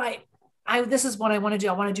said, right, this is what I want to do.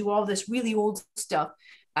 I want to do all this really old stuff.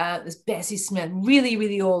 This Bessie Smith, really,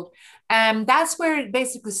 really old. That's where it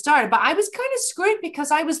basically started. But I was kind of screwed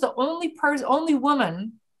because I was the only person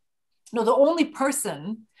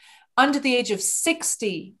under the age of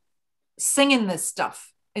 60 singing this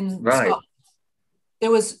stuff in Scotland.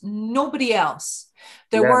 There was nobody else.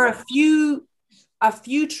 There were a few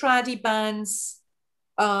traddy bands,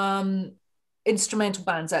 instrumental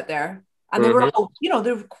bands out there. And they were all,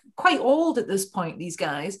 they were quite old at this point, these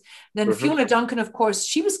guys. Then Fiona Duncan, of course,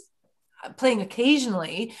 she was playing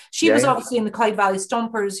occasionally. She was obviously in the Clyde Valley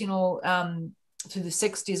Stompers, through the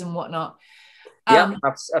 60s and whatnot.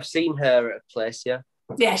 I've seen her at a place,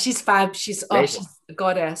 Yeah, she's fab. She's a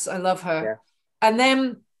goddess. I love her. Yeah. And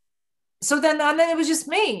then it was just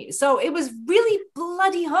me. So it was really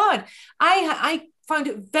bloody hard. I found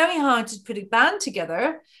it very hard to put a band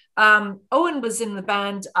together. Owen was in the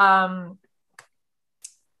band.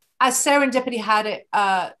 As serendipity had it,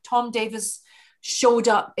 Tom Davis showed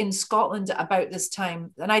up in Scotland about this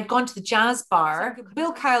time, and I'd gone to the jazz bar.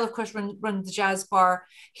 Bill Kyle, of course, run the jazz bar.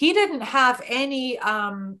 He didn't have any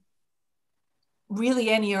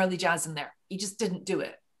early jazz in there. He just didn't do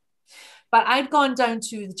it. But I'd gone down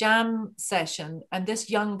to the jam session, and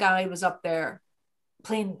this young guy was up there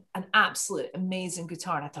playing an absolute amazing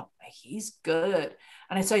guitar, and I thought, he's good.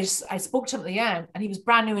 And I spoke to him at the end, and he was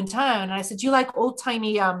brand new in town. And I said, do you like old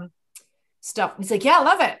timey stuff? And he's like, yeah, I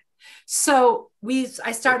love it. So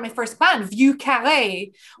I started my first band, Vieux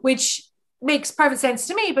Carré, which makes perfect sense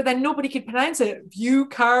to me, but then nobody could pronounce it. Vieux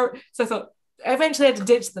Carré. So I thought, I eventually had to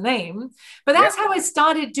ditch the name. But that's how I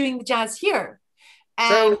started doing the jazz here.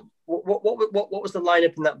 And so what was the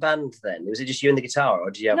lineup in that band then? Was it just you and the guitar,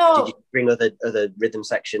 or did you bring other rhythm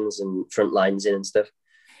sections and front lines in and stuff?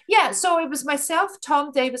 Yeah, so it was myself,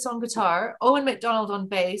 Tom Davis on guitar, Owen MacDonald on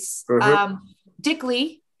bass, Dick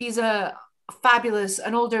Lee, he's an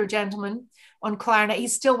older gentleman, on clarinet.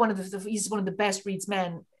 He's still one of the best reeds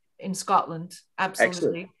men in Scotland,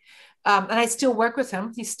 absolutely. And I still work with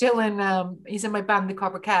him. He's still he's in my band, the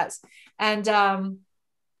Copper Cats, and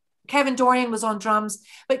Kevin Dorian was on drums,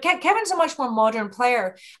 but Kevin's a much more modern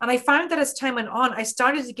player, and I found that as time went on, I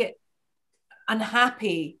started to get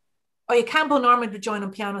unhappy. Campbell Norman would join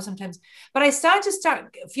on piano sometimes, but I started to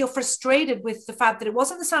feel frustrated with the fact that it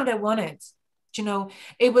wasn't the sound I wanted.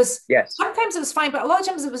 It was, sometimes it was fine, but a lot of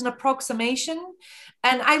times it was an approximation.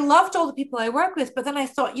 And I loved all the people I work with, but then I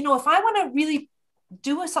thought, if I want to really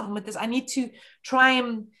do something with this, I need to try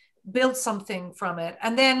and build something from it.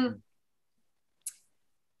 And then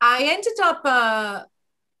I ended up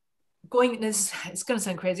it's going to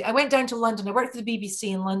sound crazy. I went down to London. I worked for the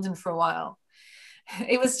BBC in London for a while.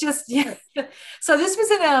 It was just, So this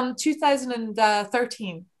was in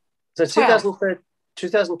 2013. So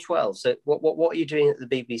 2012. So what are you doing at the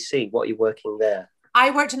BBC? What are you working there?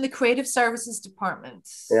 I worked in the creative services department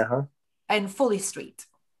in Foley Street.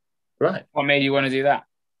 Right. What made you want to do that?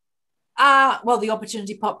 Well, the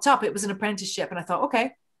opportunity popped up. It was an apprenticeship, and I thought,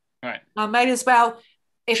 okay, right, I might as well.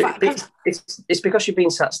 It's because you've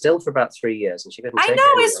been sat still for about 3 years, and she couldn't. I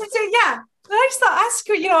know. I just thought, ask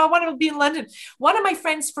her. I want to be in London. One of my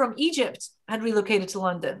friends from Egypt had relocated to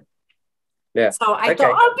London, Yeah. So I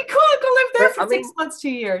thought, oh, it'd be cool. I'd go live there for 6 months to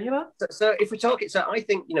a year, you know? So if we talk it, so I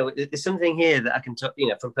think, you know, there's something here that I can talk, you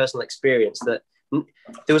know, from personal experience, that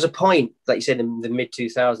there was a point, like you said, in the mid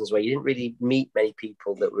 2000s where you didn't really meet many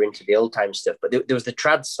people that were into the old time stuff, but there was the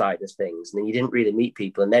trad side of things, and then you didn't really meet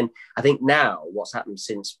people. And then I think now what's happened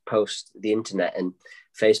since post the internet and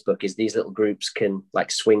Facebook is these little groups can,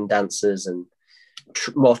 like swing dancers and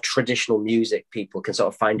more traditional music people, can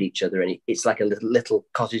sort of find each other, and it's like a little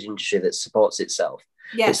cottage industry that supports itself.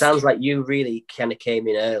 Yes. It sounds like you really kind of came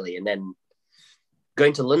in early, and then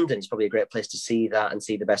going to London is probably a great place to see that and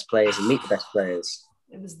see the best players and meet the best players.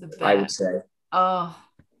 It was the best. I would say. Oh,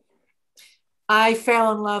 I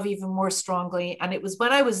fell in love even more strongly, and it was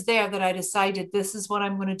when I was there that I decided this is what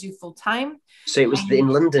I'm going to do full time. So it was in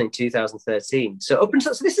London in 2013. So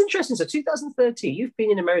this is interesting. So 2013, you've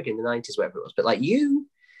been in America in the 90s, whatever it was, but like it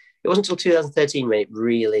wasn't until 2013 when it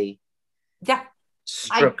really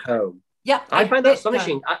struck home. Yeah, I find that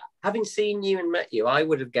astonishing. Having seen you and met you, I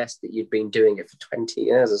would have guessed that you'd been doing it for 20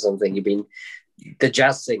 years or something. You've been the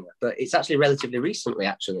jazz singer, but it's actually relatively recently,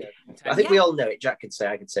 actually. I think we all know it. Jack could say,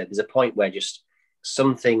 I could say, there's a point where just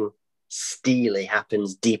something steely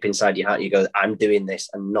happens deep inside your heart. And you go, I'm doing this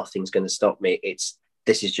and nothing's going to stop me.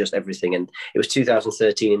 This is just everything. And it was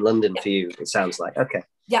 2013 in London for you, it sounds like. Okay.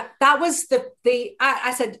 Yeah, that was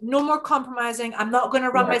I said, no more compromising. I'm not going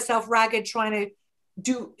to run myself ragged trying to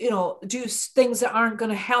do things that aren't going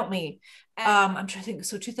to help me. I'm trying to think.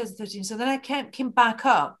 So 2013. So then I came back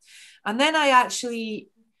up, and then I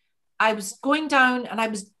was going down and I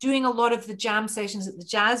was doing a lot of the jam sessions at the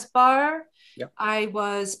Jazz Bar. Yep. I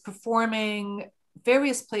was performing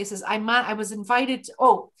various places. I was invited.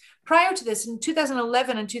 Prior to this, in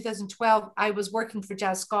 2011 and 2012, I was working for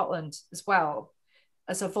Jazz Scotland as well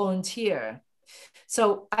as a volunteer.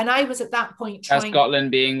 So, and I was at that point Jazz Scotland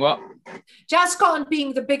being what? Jazz Scotland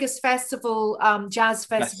being the biggest festival, jazz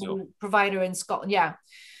festival provider in Scotland. Yeah.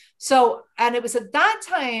 So, and it was at that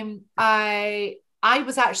time I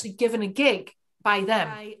was actually given a gig by them,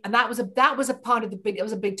 and that was a part of it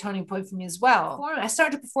was a big turning point for me as well. I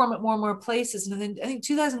started to perform at more and more places, and then I think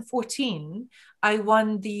 2014 I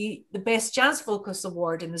won the Best Jazz Vocalist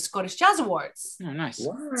Award in the Scottish Jazz Awards. Oh, nice.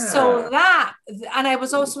 Wow. So and I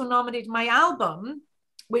was also nominated my album,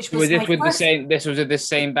 which was this was the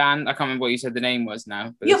same band. I can't remember what you said the name was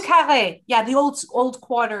now. Ukulele, yeah, the old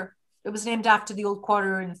quarter. It was named after the old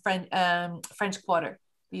quarter in French Quarter.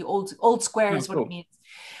 The old square is what it means.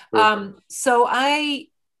 So I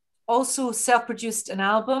also self-produced an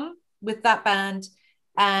album with that band,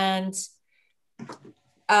 and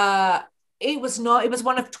it was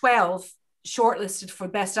one of 12 shortlisted for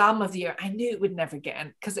Best Album of the Year. I knew it would never get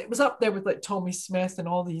in because it was up there with like Tommy Smith and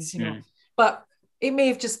all these, but it may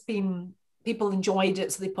have just been people enjoyed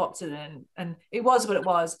it, so they popped it in, and it was what it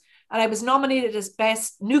was. And I was nominated as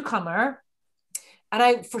Best Newcomer,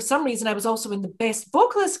 and for some reason I was also in the Best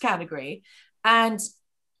Vocalist category, and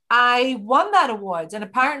I won that award, and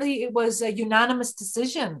apparently it was a unanimous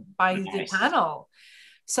decision by the panel.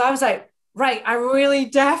 So I was like, right, I really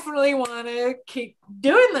definitely want to keep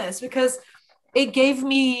doing this because it gave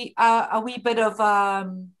me a wee bit of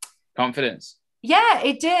confidence. Yeah,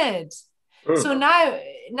 it did. So now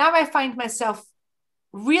I find myself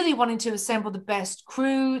really wanting to assemble the best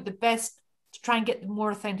crew, to try and get the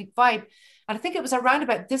more authentic vibe. And I think it was around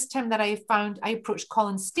about this time that I approached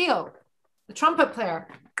Colin Steele, the trumpet player.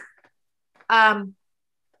 I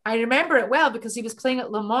remember it well because he was playing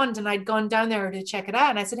at Le Monde, and I'd gone down there to check it out.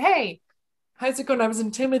 And I said, "Hey, how's it going?" I was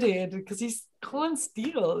intimidated because he's Colin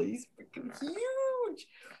Steele. He's freaking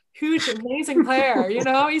huge, amazing player.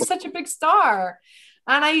 He's such a big star.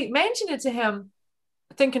 And I mentioned it to him,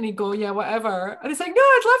 thinking he'd go, "Yeah, whatever." And he's like, "No,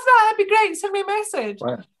 I'd love that. That'd be great. Send me a message."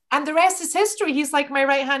 Wow. And the rest is history. He's like my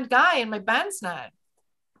right-hand guy in my bands now.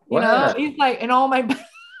 He's like in all my.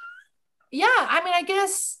 Yeah, I mean, I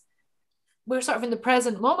guess we're sort of in the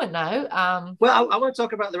present moment now. Well, I want to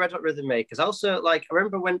talk about the Red Hot Rhythm Makers. Also, like, I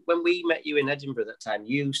remember when we met you in Edinburgh that time,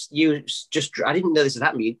 you just, I didn't know this had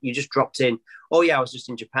happened. You just dropped in, "Oh yeah, I was just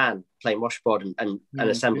in Japan playing Washboard and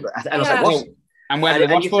assembled it." And I was like, "What?" And when the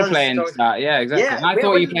Washboard playing start, yeah, exactly. Yeah, and I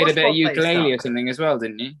thought you played a bit of ukulele or something as well,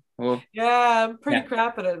 didn't you? Yeah, I'm pretty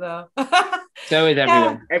crap at it though. So is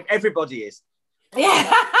everyone. Yeah. Everybody is.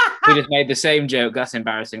 Yeah. We just made the same joke. That's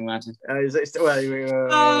embarrassing, Martin. God.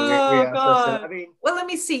 Well, let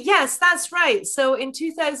me see. Yes, that's right. So in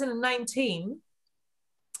 2019,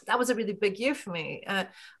 that was a really big year for me.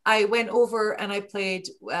 I went over and I played.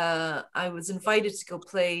 I was invited to go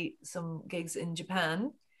play some gigs in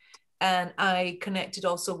Japan. And I connected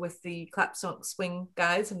also with the Clapsonk Swing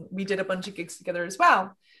guys, and we did a bunch of gigs together as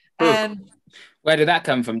well. And where did that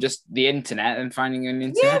come from? Just the internet and finding an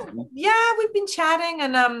internet? Yeah, we've been chatting,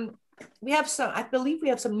 and we have I believe we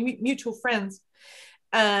have some mutual friends.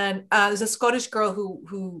 And there's a Scottish girl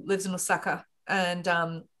who lives in Osaka, and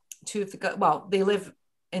two of they live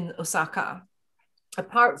in Osaka,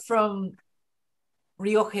 apart from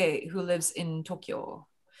Ryohei, who lives in Kyoto.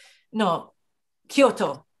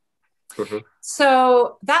 Mm-hmm.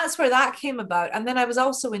 So that's where that came about. And then I was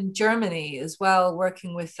also in Germany as well,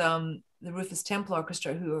 working with the Rufus Temple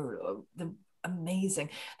Orchestra, who are amazing.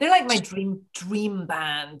 They're like my dream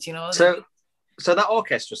band, you know. So that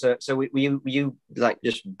orchestra. So were you like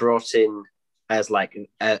just brought in as like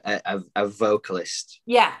a vocalist?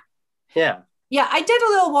 Yeah. Yeah. Yeah, I did a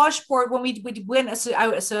little washboard when we went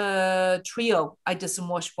out as a trio. I did some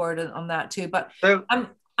washboard on that too. But So I'm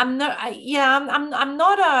not. I'm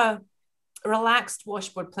not a relaxed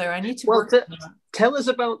washboard player. I need to work. Tell us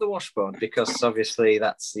about the washboard, because obviously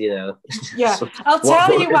that's, you know. Yeah, I'll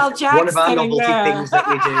tell you while Jack's one of our novelty there. things that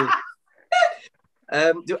we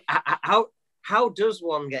do. How does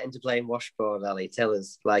one get into playing washboard, Ali? Tell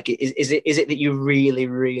us. Like, is it that you really,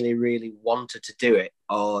 really, really wanted to do it,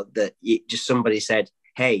 or that just somebody said,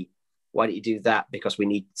 "Hey, why don't you do that? Because we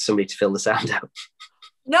need somebody to fill the sound out."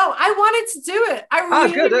 No, I wanted to do it. I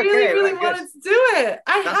really wanted to do it.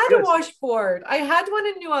 I had a washboard. I had one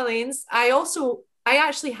in New Orleans. I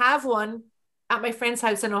actually have one at my friend's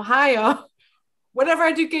house in Ohio. Whenever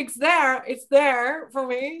I do gigs there, it's there for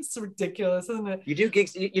me. It's ridiculous, isn't it? You do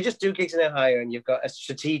gigs. You just do gigs in Ohio, and you've got a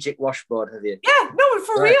strategic washboard, have you? Yeah, no,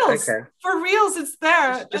 for reals. Okay. For reals, it's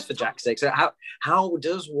there. Just for Jack's sake. So how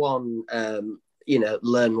does one,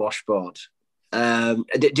 learn washboard?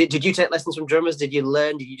 Did you take lessons from drummers? Did you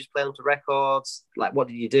learn? Did you just play onto records? Like, what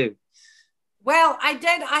did you do? Well, I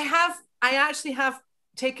did. I actually have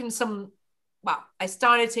taken some. Well, I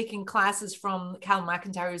started taking classes from Cal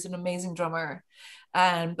McIntyre, who's an amazing drummer.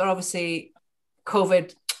 But obviously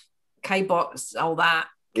COVID, K-box, all that.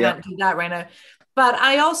 Can't do that right now. But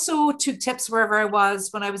I also took tips wherever I was.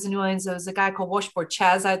 When I was in New Orleans, there was a guy called Washboard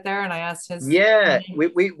Chaz out there, and I asked his. Yeah,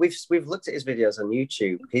 we've looked at his videos on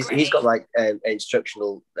YouTube. He's got like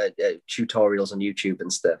instructional tutorials on YouTube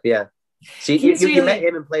and stuff. Yeah. So you met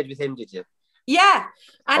him and played with him, did you? Yeah.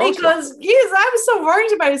 And awesome. He goes, I was so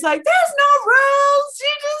worried about it. He's like, there's no rules.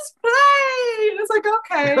 You just play. And it's like,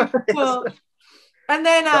 okay, cool. And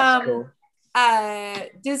then cool.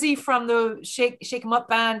 Dizzy from the Shake 'em Up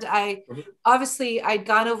band, obviously I'd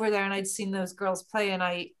gone over there and I'd seen those girls play, and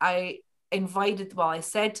I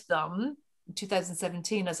said to them in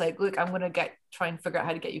 2017, I was like, look, I'm going to try and figure out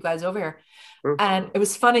how to get you guys over here. Mm-hmm. And it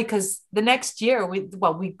was funny because the next year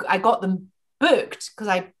I got them booked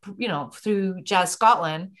because through Jazz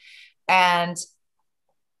Scotland. And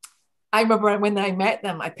I remember when I met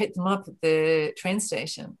them, I picked them up at the train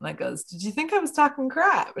station, and I goes, did you think I was talking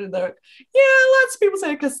crap? And they're like, yeah, lots of people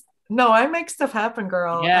say, because no, I make stuff happen,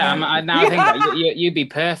 girl. Yeah, I think that you'd be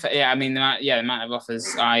perfect. Yeah, I mean, the amount of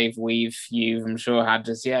offers you've, I'm sure had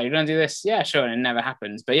just, you don't do this. Yeah, sure. And it never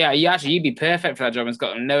happens. But yeah, you'd be perfect for that job in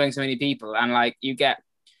Scotland, knowing so many people, and like you get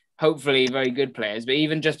hopefully very good players, but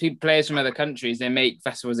even just players from other countries, they make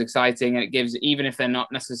festivals exciting, and it gives, even if they're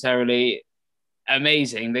not necessarily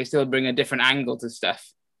amazing, they still bring a different angle to stuff.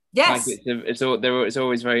 Yes. Like it's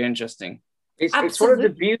always very interesting. It's one of the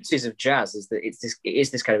beauties of jazz is that it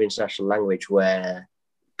is this kind of international language where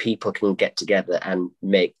people can get together and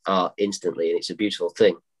make art instantly, and it's a beautiful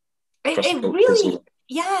thing. It really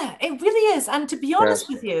is. And to be honest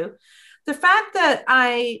with you, the fact that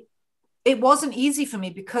it wasn't easy for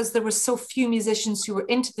me because there were so few musicians who were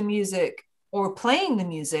into the music or playing the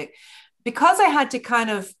music, because I had to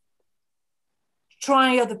kind of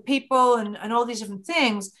try other people and all these different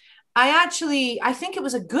things. I think it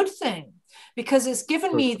was a good thing, because it's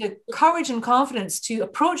given me the courage and confidence to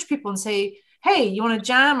approach people and say, hey, you want to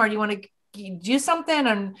jam, or you want to do something?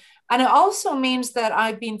 And it also means that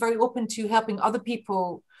I've been very open to helping other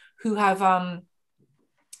people who have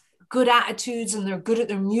good attitudes and they're good at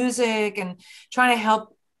their music, and trying to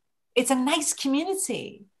help. It's a nice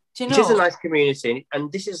community. Do you know? It is a nice community,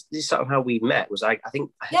 and this is sort of how we met. I can't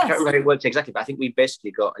remember how it worked exactly, but I think we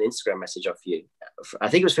basically got an Instagram message off you. I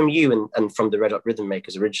think it was from you and from the Red Hot Rhythm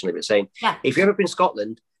Makers originally, but saying, if you're up in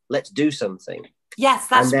Scotland, let's do something. Yes,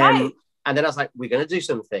 that's right. And then I was like, we're going to do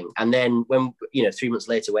something. And then when 3 months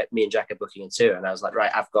later, me and Jack are booking a tour, and I was like,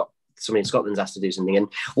 right, I've got somebody in Scotland has to do something. And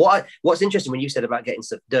what's interesting when you said about getting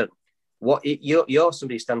stuff done, you're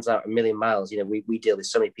somebody who stands out a million miles. We deal with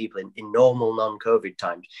so many people in normal non-COVID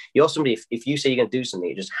times. You're somebody, if you say you're going to do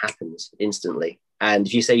something, it just happens instantly. And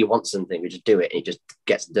if you say you want something, we just do it, and it just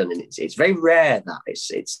gets done. And it's very rare that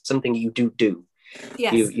it's something you do.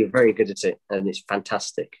 Yes. You're very good at it, and it's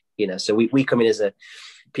fantastic. You know, so we come in as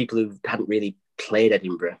people who hadn't really played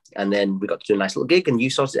Edinburgh, and then we got to do a nice little gig, and you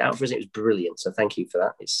sorted it out for us. It was brilliant. So thank you for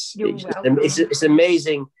that. It's an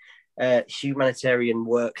amazing humanitarian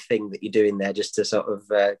work thing that you're doing there, just to sort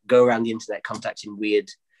of go around the internet contacting weird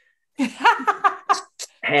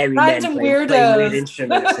hairy men playing weird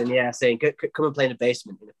instruments and saying come and play in a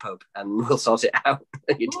basement in a pub and we'll sort it out.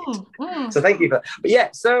 So thank you for that. But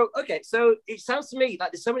so it sounds to me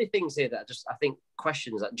like there's so many things here that I think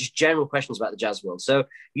questions, like just general questions about the jazz world. So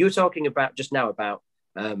you were talking about just now about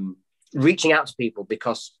reaching out to people,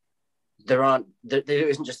 because there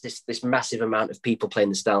isn't just this massive amount of people playing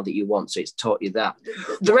the style that you want, so it's taught you that.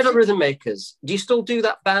 The Red Hot Rhythm Makers, do you still do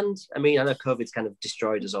that band? I mean, I know COVID's kind of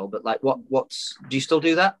destroyed us all, but like what's do you still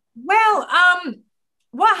do that? Well,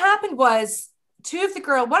 what happened was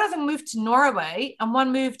one of them moved to Norway and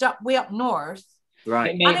one moved way up north.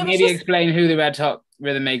 Right. Maybe explain who the Red Hot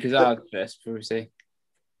Rhythm Makers are first before we see.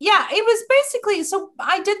 Yeah, it was basically, so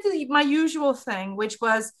I did my usual thing, which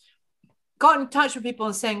was got in touch with people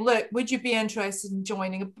and saying, look, would you be interested in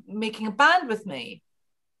making a band with me?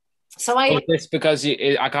 So was this because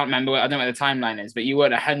I can't remember, I don't know what the timeline is, but you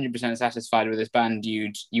weren't 100% satisfied with this band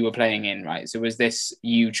you were playing in, right? So was this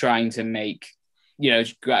you trying to make,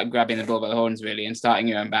 grabbing the bull by the horns really and starting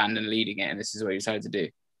your own band and leading it, and this is what you decided to do?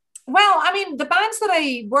 Well, I mean, the bands that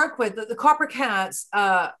I work with, the Copper Cats,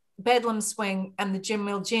 Bedlam Swing, and the Jim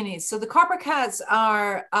Mill Genies. So the Copper Cats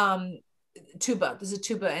are tuba. There's a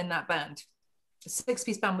tuba in that band. A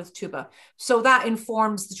 6-piece band with tuba. So that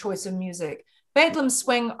informs the choice of music. Bedlam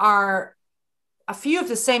Swing are a few of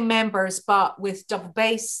the same members, but with double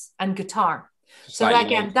bass and guitar. So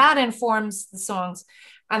that informs the songs.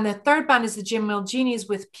 And the third band is the Jim Mill Genies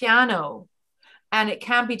with piano. And it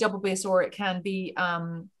can be double bass or it can be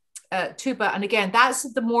tuba. And again,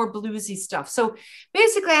 that's the more bluesy stuff. So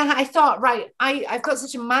basically I thought, right, I've got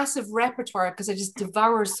such a massive repertoire because I just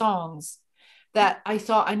devour songs, that I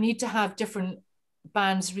thought I need to have different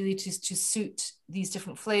bands really to suit these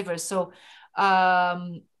different flavors. So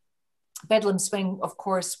Bedlam Swing, of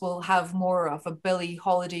course, will have more of a Billie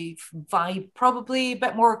Holiday vibe, probably a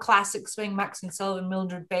bit more classic swing, Maxine Sullivan,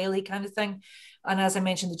 Mildred Bailey kind of thing. And as I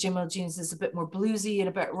mentioned, the Jim Mill Genies is a bit more bluesy and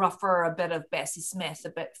a bit rougher, a bit of Bessie Smith, a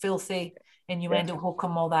bit filthy, innuendo,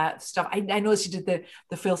 hokum, all that stuff. I noticed you did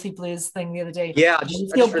the filthy blues thing the other day. Yeah,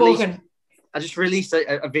 I just released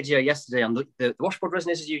a video yesterday on the Washboard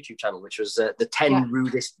Resonators YouTube channel, which was the 10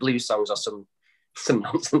 rudest blues songs, or some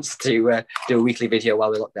nonsense to do a weekly video while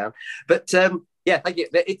we're locked down. But thank you.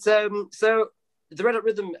 It's so the Red Hot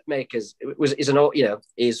Rhythm Makers was an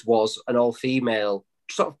all-female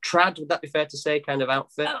sort of trad. Would that be fair to say? Kind of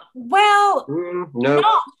outfit? No,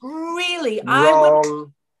 not really.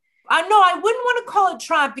 Wrong. I wouldn't want to call it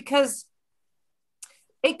trad because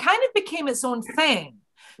it kind of became its own thing.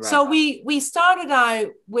 Right. So we started out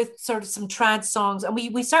with sort of some trad songs, and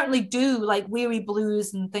we certainly do like Weary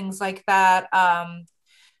Blues and things like that.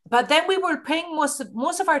 But then we were paying most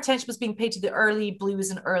of our attention was being paid to the early blues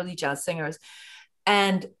and early jazz singers,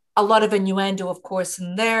 and a lot of innuendo, of course,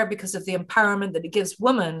 in there because of the empowerment that it gives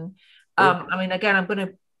women. I mean, again,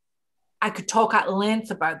 I could talk at length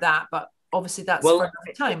about that, but obviously that's for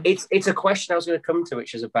another time. It's a question I was going to come to,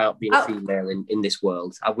 which is about being a female in this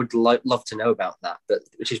world. I would love to know about that, but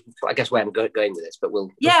which is, I guess, where I'm going with this. But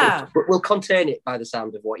we'll contain it by the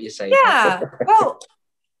sound of what you're saying. Yeah. Well,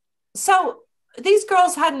 so these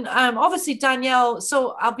girls hadn't obviously Danielle.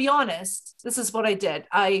 So I'll be honest. This is what I did.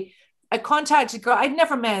 I contacted girl. I'd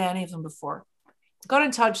never met any of them before. Got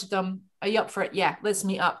in touch with them. Are you up for it? Yeah, let's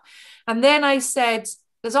meet up. And then I said,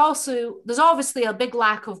 there's obviously a big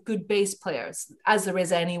lack of good bass players, as there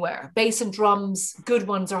is anywhere. Bass and drums, good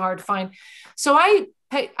ones are hard to find. So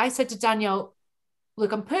I said to Danielle,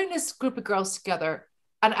 look, I'm putting this group of girls together.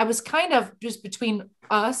 And I was kind of just between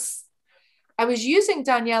us. I was using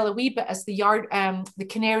Danielle a wee bit as the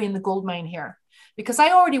canary in the gold mine here, because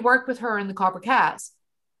I already worked with her in the Copper Cats.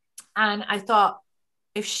 And I thought,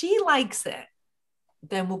 if she likes it,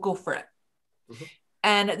 then we'll go for it. Mm-hmm.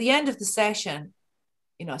 And at the end of the session,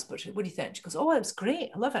 I spoke to her, what do you think? She goes, oh, it was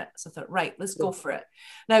great. I love it. So I thought, right, let's go for it.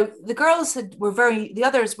 Now, the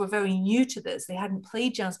others were very new to this. They hadn't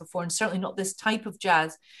played jazz before, and certainly not this type of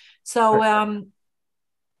jazz. So,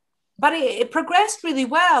 but it progressed really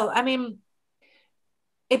well. I mean,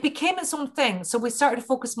 it became its own thing. So we started to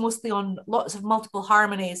focus mostly on lots of multiple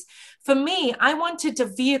harmonies. For me, I wanted to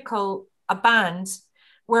vehicle a band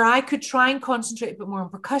where I could try and concentrate a bit more on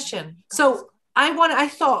percussion. So I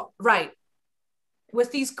thought, right,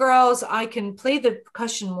 with these girls, I can play the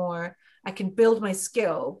percussion more. I can build my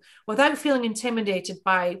skill without feeling intimidated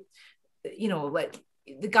by you know, like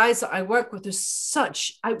the guys that I work with are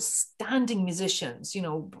such outstanding musicians, you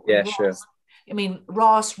know. Yeah, Ross, sure. I mean,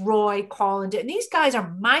 Ross, Roy, Colin, and these guys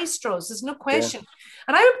are maestros. There's no question.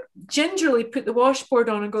 And I would gingerly put the washboard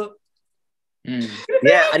on and go,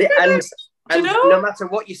 yeah, and you know? no matter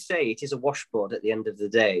what you say, it is a washboard at the end of the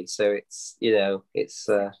day. So it's, you know, it's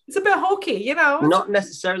a bit hokey, you know. Not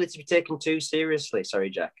necessarily to be taken too seriously. Sorry,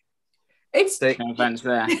 Jack. It's no offense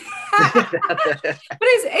there. But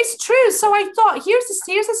it's true. So I thought,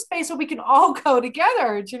 here's a space where we can all go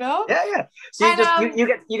together, you know? Yeah. So you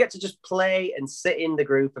get to just play and sit in the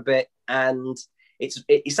group a bit, and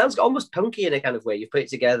it sounds almost punky in a kind of way. You put it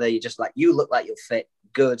together, you're just like, you look like you'll fit,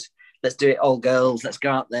 good. Let's do it, all girls. Let's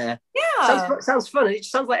go out there. Yeah, sounds fun. It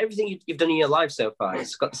sounds like everything you've done in your life so far.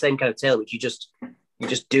 It's got the same kind of tail, which you just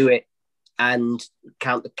do it and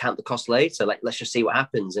count the cost later. Like, let's just see what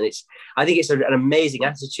happens. And I think it's an amazing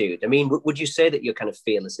attitude. I mean, would you say that you're kind of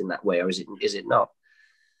fearless in that way, or is it not?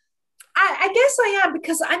 I guess I am,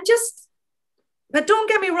 because I'm just. But don't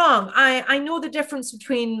get me wrong. I know the difference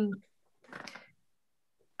between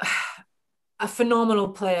a phenomenal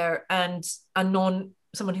player and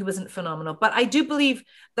someone who isn't phenomenal. But I do believe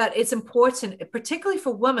that it's important, particularly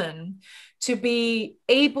for women, to be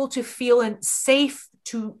able to feel safe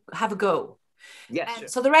to have a go. Yes. Yeah, sure.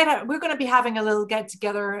 So we're going to be having a little get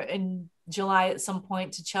together in July at some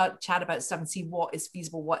point to chat about stuff and see what is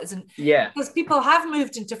feasible, what isn't. Yeah. Because people have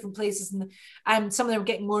moved in different places, and some of them are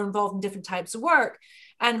getting more involved in different types of work.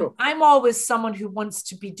 And cool. I'm always someone who wants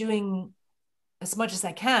to be doing as much as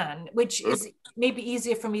I can, which is maybe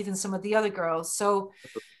easier for me than some of the other girls. So,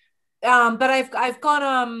 but I've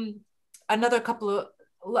got another couple of,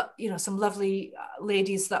 you know, some lovely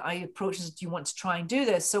ladies that I approach as, do you want to try and do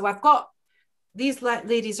this? So I've got these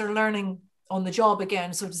ladies are learning on the job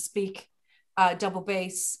again, so to speak, double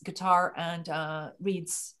bass, guitar, and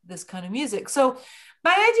reads this kind of music. So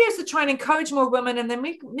my idea is to try and encourage more women, and then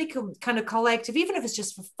make a kind of collective, even if it's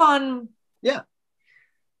just for fun. Yeah,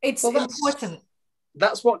 it's important.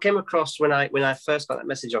 That's what came across when I first got that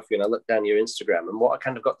message off you, and I looked down your Instagram, and what I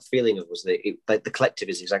kind of got the feeling of was that the collective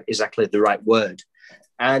is exactly the right word.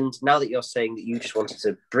 And now that you're saying that you just wanted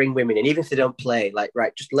to bring women in, even if they don't play, like,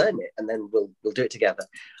 right, just learn it and then we'll do it together.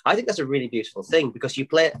 I think that's a really beautiful thing, because you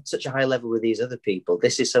play at such a high level with these other people.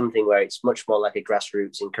 This is something where it's much more like a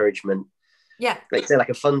grassroots encouragement. Yeah. Like, say, like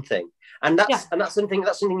a fun thing. And that's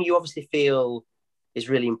something you obviously feel is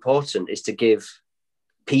really important, is to give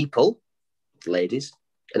people, ladies,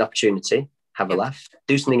 an opportunity, have a laugh,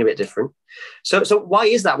 do something a bit different. So why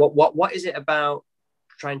is that? What is it about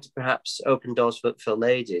trying to perhaps open doors for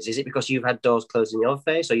ladies? Is it because you've had doors closed in your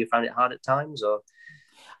face, or you found it hard at times, or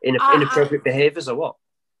inappropriate behaviors, or what?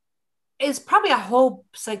 It's probably a whole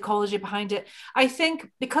psychology behind it. I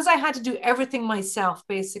think because I had to do everything myself,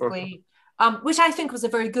 basically, which I think was a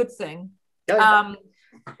very good thing. Yeah.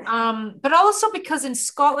 But also because in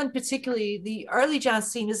Scotland, particularly, the early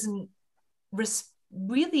jazz scene isn't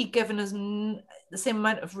really given us the same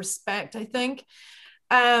amount of respect, I think.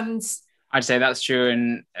 And I'd say that's true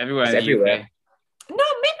in everywhere. Everywhere. No,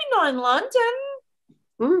 maybe not in London.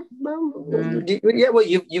 Yeah, well,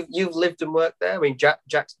 you've lived and worked there. I mean, Jack,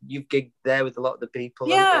 you've gigged there with a lot of the people.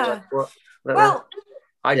 Yeah.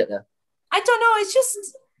 I don't know. I don't know. It's just,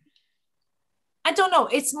 I don't know.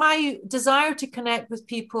 It's my desire to connect with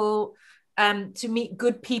people, to meet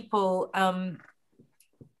good people. I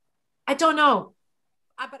don't know.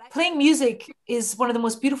 But playing music is one of the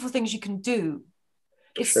most beautiful things you can do.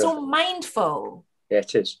 It's so mindful. Yeah,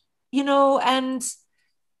 it is. You know, and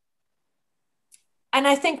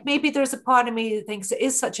I think maybe there's a part of me that thinks it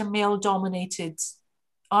is such a male-dominated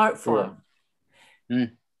art form. Yeah.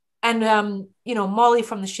 And, you know, Molly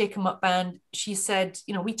from the Shake 'Em Up band, she said,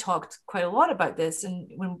 you know, we talked quite a lot about this,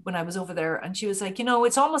 and when I was over there, and she was like, you know,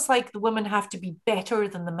 it's almost like the women have to be better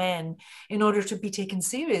than the men in order to be taken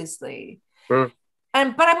seriously. But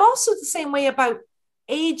I'm also the same way about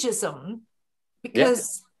ageism,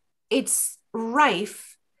 because it's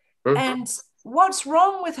rife. And what's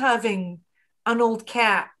wrong with having an old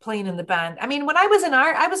cat playing in the band? I mean, when I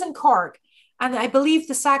was in Cork, and I believe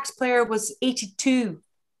the sax player was 82.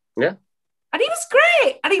 Yeah. And he was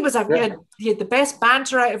great. And he had the best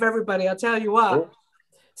banter out of everybody, I'll tell you what.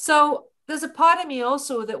 So there's a part of me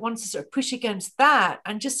also that wants to sort of push against that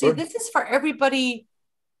and just say, this is for everybody.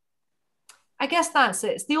 I guess that's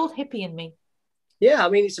it. It's the old hippie in me. Yeah, I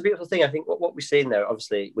mean, it's a beautiful thing. I think what we're seeing there,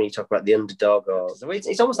 obviously, when you talk about the underdog, or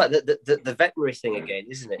it's almost like the veterinary thing again,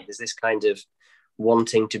 isn't it? There's this kind of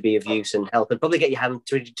wanting to be of use and help, and probably get your hand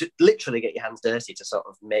to literally get your hands dirty to sort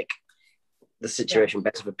of make the situation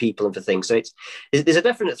better for people and for things. So there's a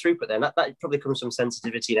definite throughput there. And that probably comes from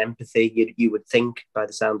sensitivity and empathy, you would think, by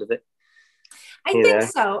the sound of it. I think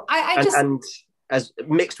so. And as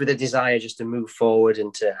mixed with a desire just to move forward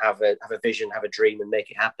and to have a vision, have a dream and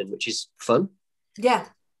make it happen, which is fun. Yeah,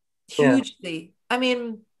 hugely. I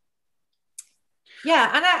mean,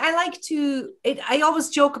 yeah, and I like to, I always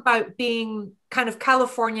joke about being kind of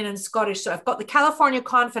Californian and Scottish. So I've got the California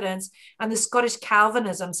confidence and the Scottish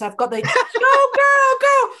Calvinism. So I've got the, go, girl,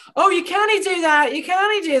 go. Oh, you can't do that. You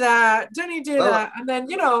can't do that. Don't you do that. And then,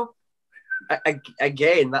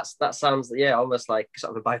 again, that sounds, almost like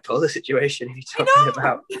sort of a bipolar situation. If you're talking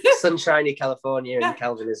about sunshiny California and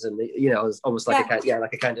Calvinism, it's almost like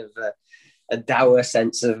a kind of a dour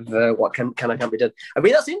sense of what can and can't be done. I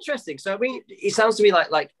mean, that's interesting. So, I mean, it sounds to me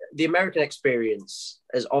like the American experience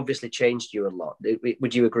has obviously changed you a lot.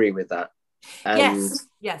 Would you agree with that? And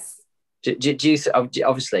yes. Do you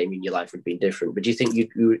obviously, I mean, your life would have been different, but do you think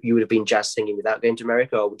you would have been jazz singing without going to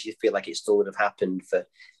America, or would you feel like it still would have happened for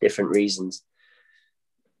different reasons?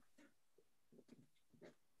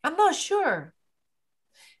 I'm not sure.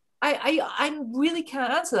 I really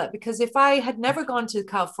can't answer that, because if I had never gone to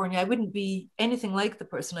California, I wouldn't be anything like the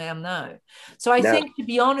person I am now. So I think, to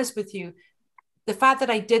be honest with you, the fact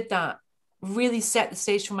that I did that really set the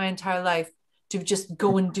stage for my entire life to just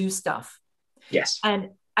go and do stuff. Yes.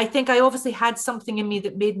 And I think I obviously had something in me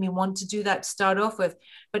that made me want to do that to start off with.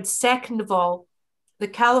 But second of all, the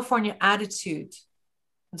California attitude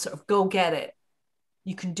and sort of go get it,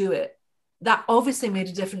 you can do it, that obviously made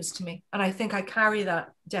a difference to me. And I think I carry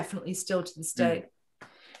that definitely still to this day.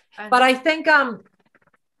 But I think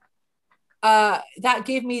that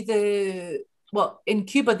gave me in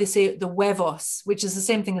Cuba, they say the huevos, which is the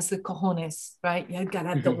same thing as the cojones, right? You got to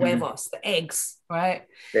have the huevos, the eggs, right?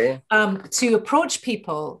 Yeah. To approach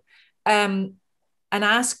people and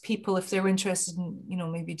ask people if they're interested in,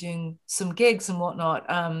 maybe doing some gigs and whatnot.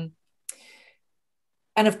 And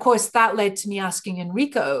of course, that led to me asking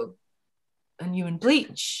Enrico and you and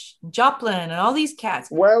Bleach and Joplin and all these cats.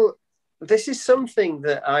 Well, this is something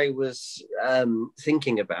that I was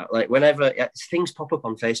thinking about. Like, whenever things pop up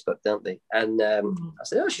on Facebook, don't they? And I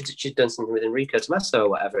said, she's done something with Enrico Tommaso or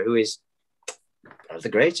whatever, who is the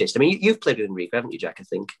greatest. I mean, you've played with Enrico, haven't you, Jack? I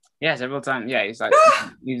think. Yeah, several times. Yeah, he's like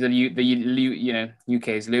he's the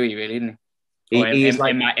UK's Louis, really, isn't he? In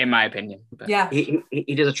my opinion. But. Yeah,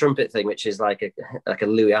 he does a trumpet thing, which is like a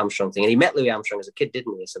Louis Armstrong thing, and he met Louis Armstrong as a kid,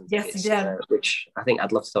 didn't he? Or something? Yes, he did. Which I think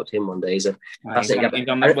I'd love to talk to him one day.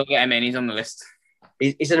 We'll get him in. He's on the list.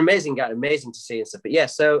 He's an amazing guy, amazing to see and stuff. But yeah,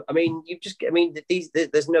 so I mean,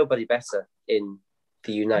 there's nobody better in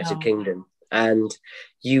the United Kingdom, and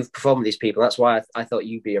you've performed with these people. That's why I thought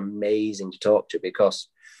you'd be amazing to talk to, because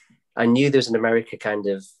I knew there was an America kind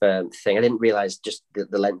of thing. I didn't realize just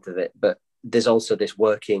the length of it, but there's also this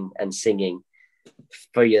working and singing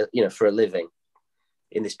for for a living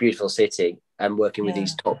in this beautiful city and working with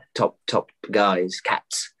these top guys,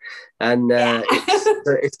 cats, and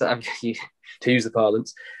it's to use the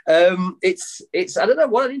parlance. It's I don't know,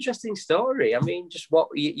 what an interesting story. I mean, just what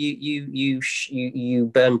you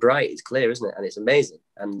burn bright. It's clear, isn't it? And it's amazing,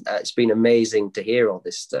 and it's been amazing to hear all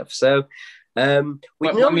this stuff. So. When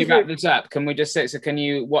we wrap this up, can we just say, so can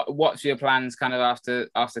you, what's your plans kind of after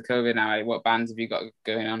COVID now? What bands have you got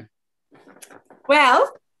going on?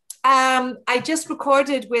 Well, I just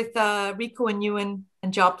recorded with Rico and Ewan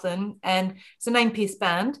and Joplin, and it's a 9-piece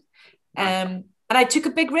band. And I took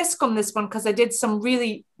a big risk on this one because I did some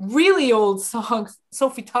really, really old songs,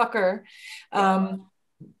 Sophie Tucker, a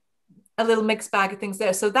little mixed bag of things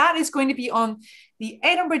there. So that is going to be on the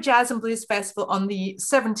Edinburgh Jazz and Blues Festival on the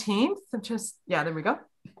 17th. There we go.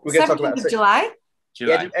 We're going to talk about July.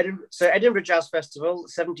 So Edinburgh Jazz Festival,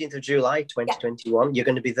 17th of July, 2021. Yeah. You're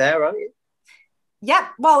going to be there, aren't you? Yeah.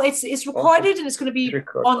 Well, it's recorded and it's going to be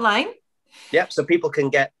online. Yeah. So people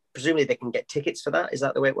can presumably they can get tickets for that. Is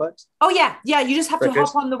that the way it works? Oh yeah. Yeah. You just have to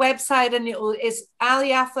hop on the website and it's Ali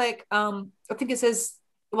Affleck. I think it says,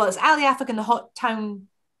 it's Ali Affleck and the Hot Town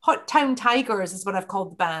Tigers is what I've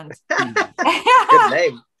called the band. Good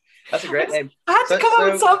name. That's a great name. I had to come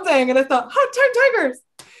up with something, and I thought, Hot Town Tigers.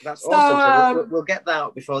 That's awesome. So we'll get that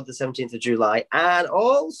out before the 17th of July. And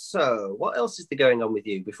also, what else is there going on with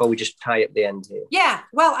you before we just tie up the end here? Yeah,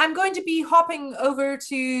 well, I'm going to be hopping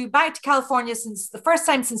back to California since the first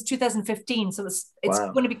time since 2015. So it's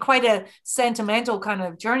going to be quite a sentimental kind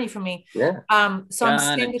of journey for me. Yeah. So I'm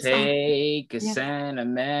staying with take a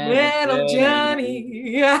sentimental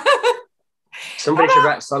journey. Yeah. Somebody should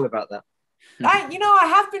write a song about that. I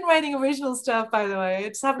have been writing original stuff, by the way. I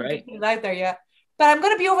just haven't put it out there yet. But I'm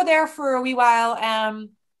going to be over there for a wee while.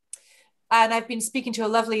 and I've been speaking to a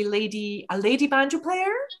lovely lady, a lady banjo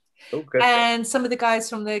player. Oh, good. And some of the guys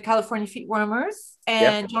from the California Feet Warmers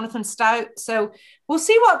and Jonathan Stout. So we'll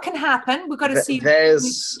see what can happen. We've got to see.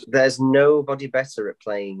 There's nobody better at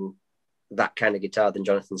playing that kind of guitar than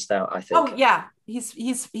Jonathan Stout, I think. Oh yeah,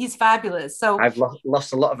 he's fabulous. So I've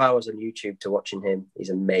lost a lot of hours on YouTube to watching him.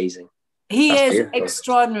 He's amazing. That's beautiful.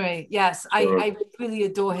 Extraordinary. Yes, I really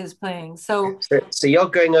adore his playing. So you're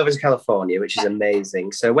going over to California, which is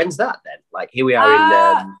amazing. So when's that then? Like here we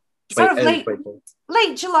are in sort of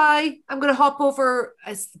late July. I'm going to hop over.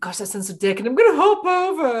 Gosh, that sounds so dick, and I'm going to hop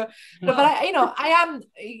over. No, but I am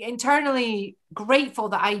internally grateful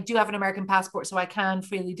that I do have an American passport, so I can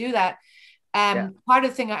freely do that. Part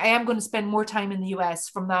of the thing, I am going to spend more time in the US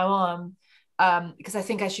from now on, because I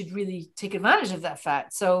think I should really take advantage of that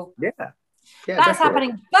fact. So that's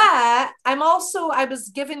happening. But I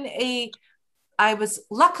was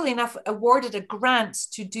luckily enough awarded a grant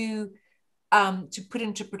to do. To put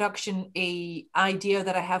into production a idea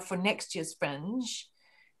that I have for next year's Fringe,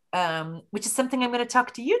 which is something I'm going to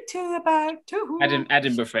talk to you two about too.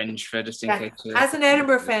 Edinburgh Fringe, for just in case. As an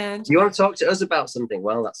Edinburgh fan, you want to talk to us about something?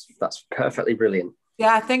 Well, that's perfectly brilliant.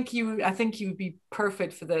 Yeah, I think you would be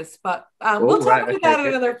perfect for this, but we'll talk about that at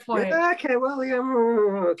another point. Yeah, okay, well,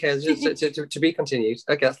 okay, to be continued.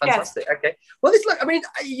 Okay, that's fantastic. Yes. Okay, well, I mean,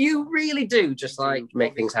 you really do just like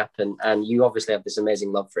make things happen, and you obviously have this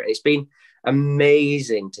amazing love for it. It's been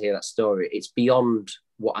amazing to hear that story. It's beyond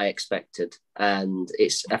what I expected, and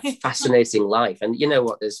it's a fascinating life. And you know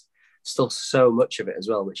what? There's still so much of it as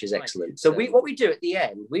well, which is excellent. So what we do at the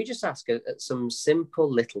end, we just ask some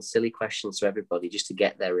simple little silly questions to everybody just to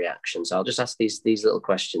get their reaction. So I'll just ask these little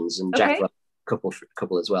questions, and Jack will have a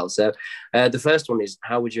couple as well. So the first one is,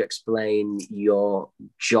 how would you explain your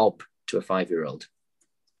job to a 5-year-old?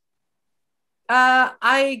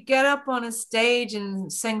 I get up on a stage and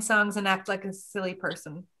sing songs and act like a silly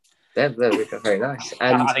person. There we go. Very nice.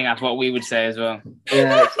 And I think that's what we would say as well.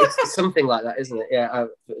 Yeah, it's something like that, isn't it? Yeah,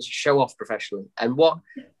 show off professionally. And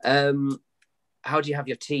how do you have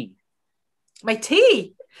your tea? My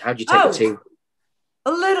tea? How do you take the tea?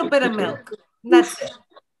 A little bit of milk. That's it.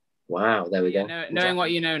 Wow, there we go. Knowing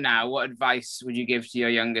what you know now, what advice would you give to your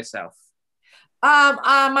younger self?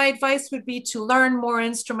 My advice would be to learn more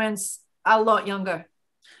instruments a lot younger.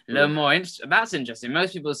 Learn more. That's interesting.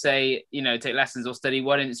 Most people say, take lessons or study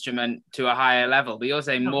one instrument to a higher level, but you're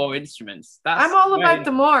saying more instruments. I'm all about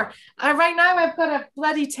the more. Right now I've got a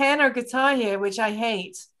bloody tenor guitar here, which I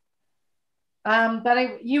hate.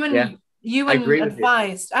 But you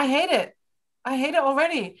advised. I hate it. I hate it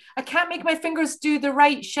already. I can't make my fingers do the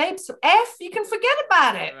right shapes. You can forget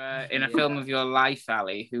about it. In a film of your life,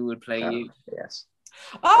 Ali, who would play you? Yes.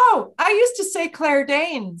 Oh, I used to say Claire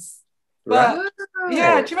Danes. But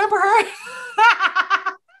yeah, do you remember her?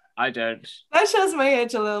 I don't. That shows my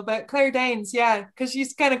age a little bit. Claire Danes, yeah, because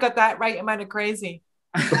she's kind of got that right amount of crazy.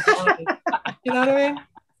 You know what I mean?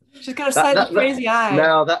 She's got a slightly crazy eye.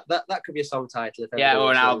 No, that could be a song title.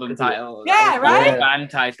 Or an album title. Yeah, right. Or a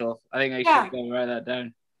band title. I think I should go write that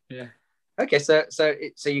down. Yeah. Okay, so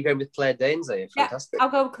you're going with Claire Danes, are you? Fantastic. Yeah,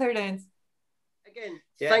 I'll go with Claire Danes. Again,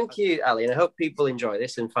 thank you, Ali, and I hope people enjoy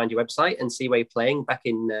this and find your website and see where you're playing back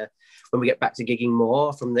in when we get back to gigging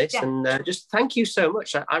more from this. Yeah. And just thank you so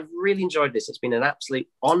much. I've really enjoyed this. It's been an absolute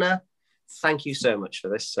honor. Thank you so much for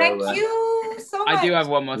this. So, thank you so much. I do have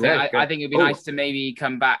one more thing. I think it'd be nice to maybe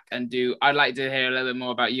come back and I'd like to hear a little bit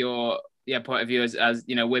more about your point of view as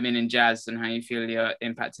women in jazz and how you feel you're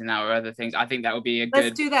impacting that or other things. I think that would be a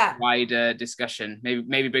good wider discussion.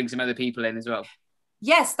 Maybe bring some other people in as well.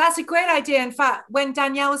 Yes, that's a great idea. In fact, when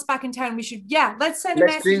Danielle is back in town, we should, let's send a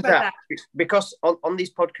message about that. Because on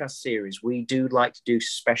these podcast series, we do like to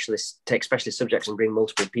take specialist subjects and bring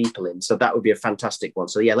multiple people in. So that would be a fantastic one.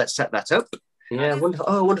 So let's set that up. Yeah, wonderful.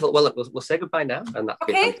 Oh, wonderful. Well, look, we'll say goodbye now. And that'd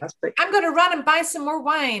be fantastic. I'm going to run and buy some more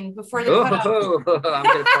wine before the cut off. I'm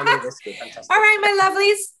going to find this. Fantastic. All right, my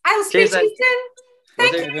lovelies. I will speak to you soon.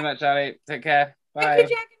 Thank you very much, Ali. Take care. Bye. Thank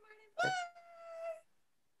you, Jack.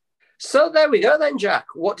 So there we go then, Jack.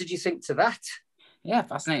 What did you think to that? Yeah,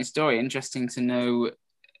 fascinating story. Interesting to know.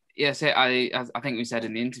 Yes, I think we said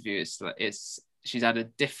in the interview, she's had a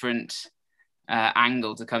different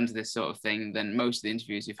angle to come to this sort of thing than most of the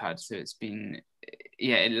interviews you've had. So it's been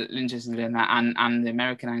interesting to learn that and the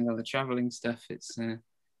American angle, the traveling stuff. It's interesting.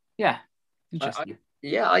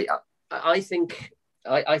 I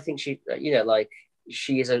think she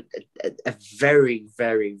she is a very,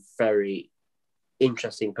 very, very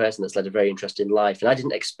interesting person that's led a very interesting life, and I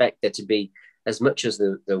didn't expect there to be as much as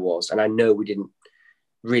there was, and I know we didn't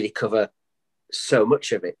really cover so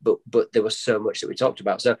much of it, but there was so much that we talked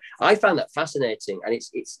about. So I found that fascinating, and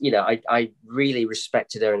it's you know, I really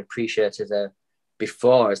respected her and appreciated her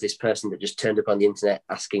before as this person that just turned up on the internet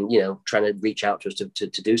asking, you know, trying to reach out to us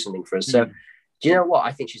to do something for us. So do you know what?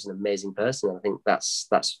 I think she's an amazing person. And I think that's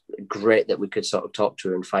great that we could sort of talk to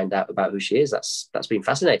her and find out about who she is. That's been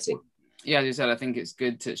fascinating. Yeah, as you said, I think it's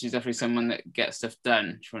good to, she's definitely someone that gets stuff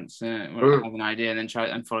done. She wants to have an idea and then try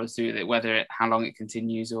and follow through with it, whether how long it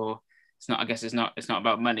continues or it's not. I guess it's not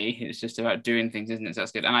about money. It's just about doing things, isn't it? So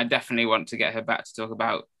that's good. And I definitely want to get her back to talk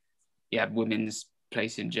about, women's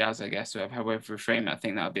place in jazz, I guess, or however we frame it. I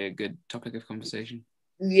think that would be a good topic of conversation.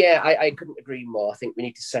 Yeah, I couldn't agree more. I think we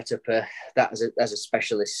need to set up that as a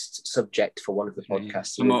specialist subject for one of the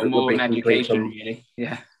podcasts. More an education, really.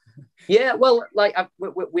 Yeah. Yeah, well, like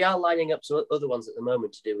we are lining up some other ones at the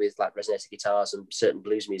moment to do with like resonator guitars and certain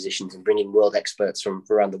blues musicians and bringing world experts from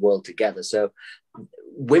around the world together. So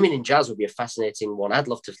women in jazz would be a fascinating one. I'd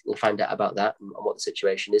love to find out about that and what the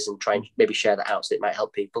situation is and try and maybe share that out so it might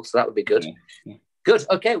help people. So that would be good. Yeah. Good.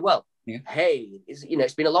 Okay, well, hey,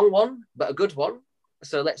 it's been a long one, but a good one.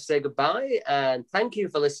 So let's say goodbye and thank you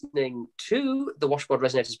for listening to the Washboard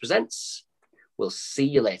Resonators Presents. We'll see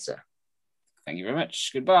you later. Thank you very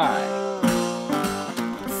much. Goodbye.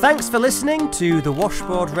 Thanks for listening to the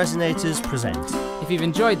Washboard Resonators Present. If you've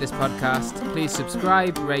enjoyed this podcast, please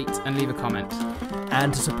subscribe, rate and leave a comment.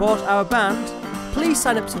 And to support our band, please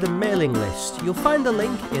sign up to the mailing list. You'll find the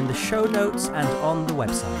link in the show notes and on the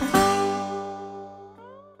website.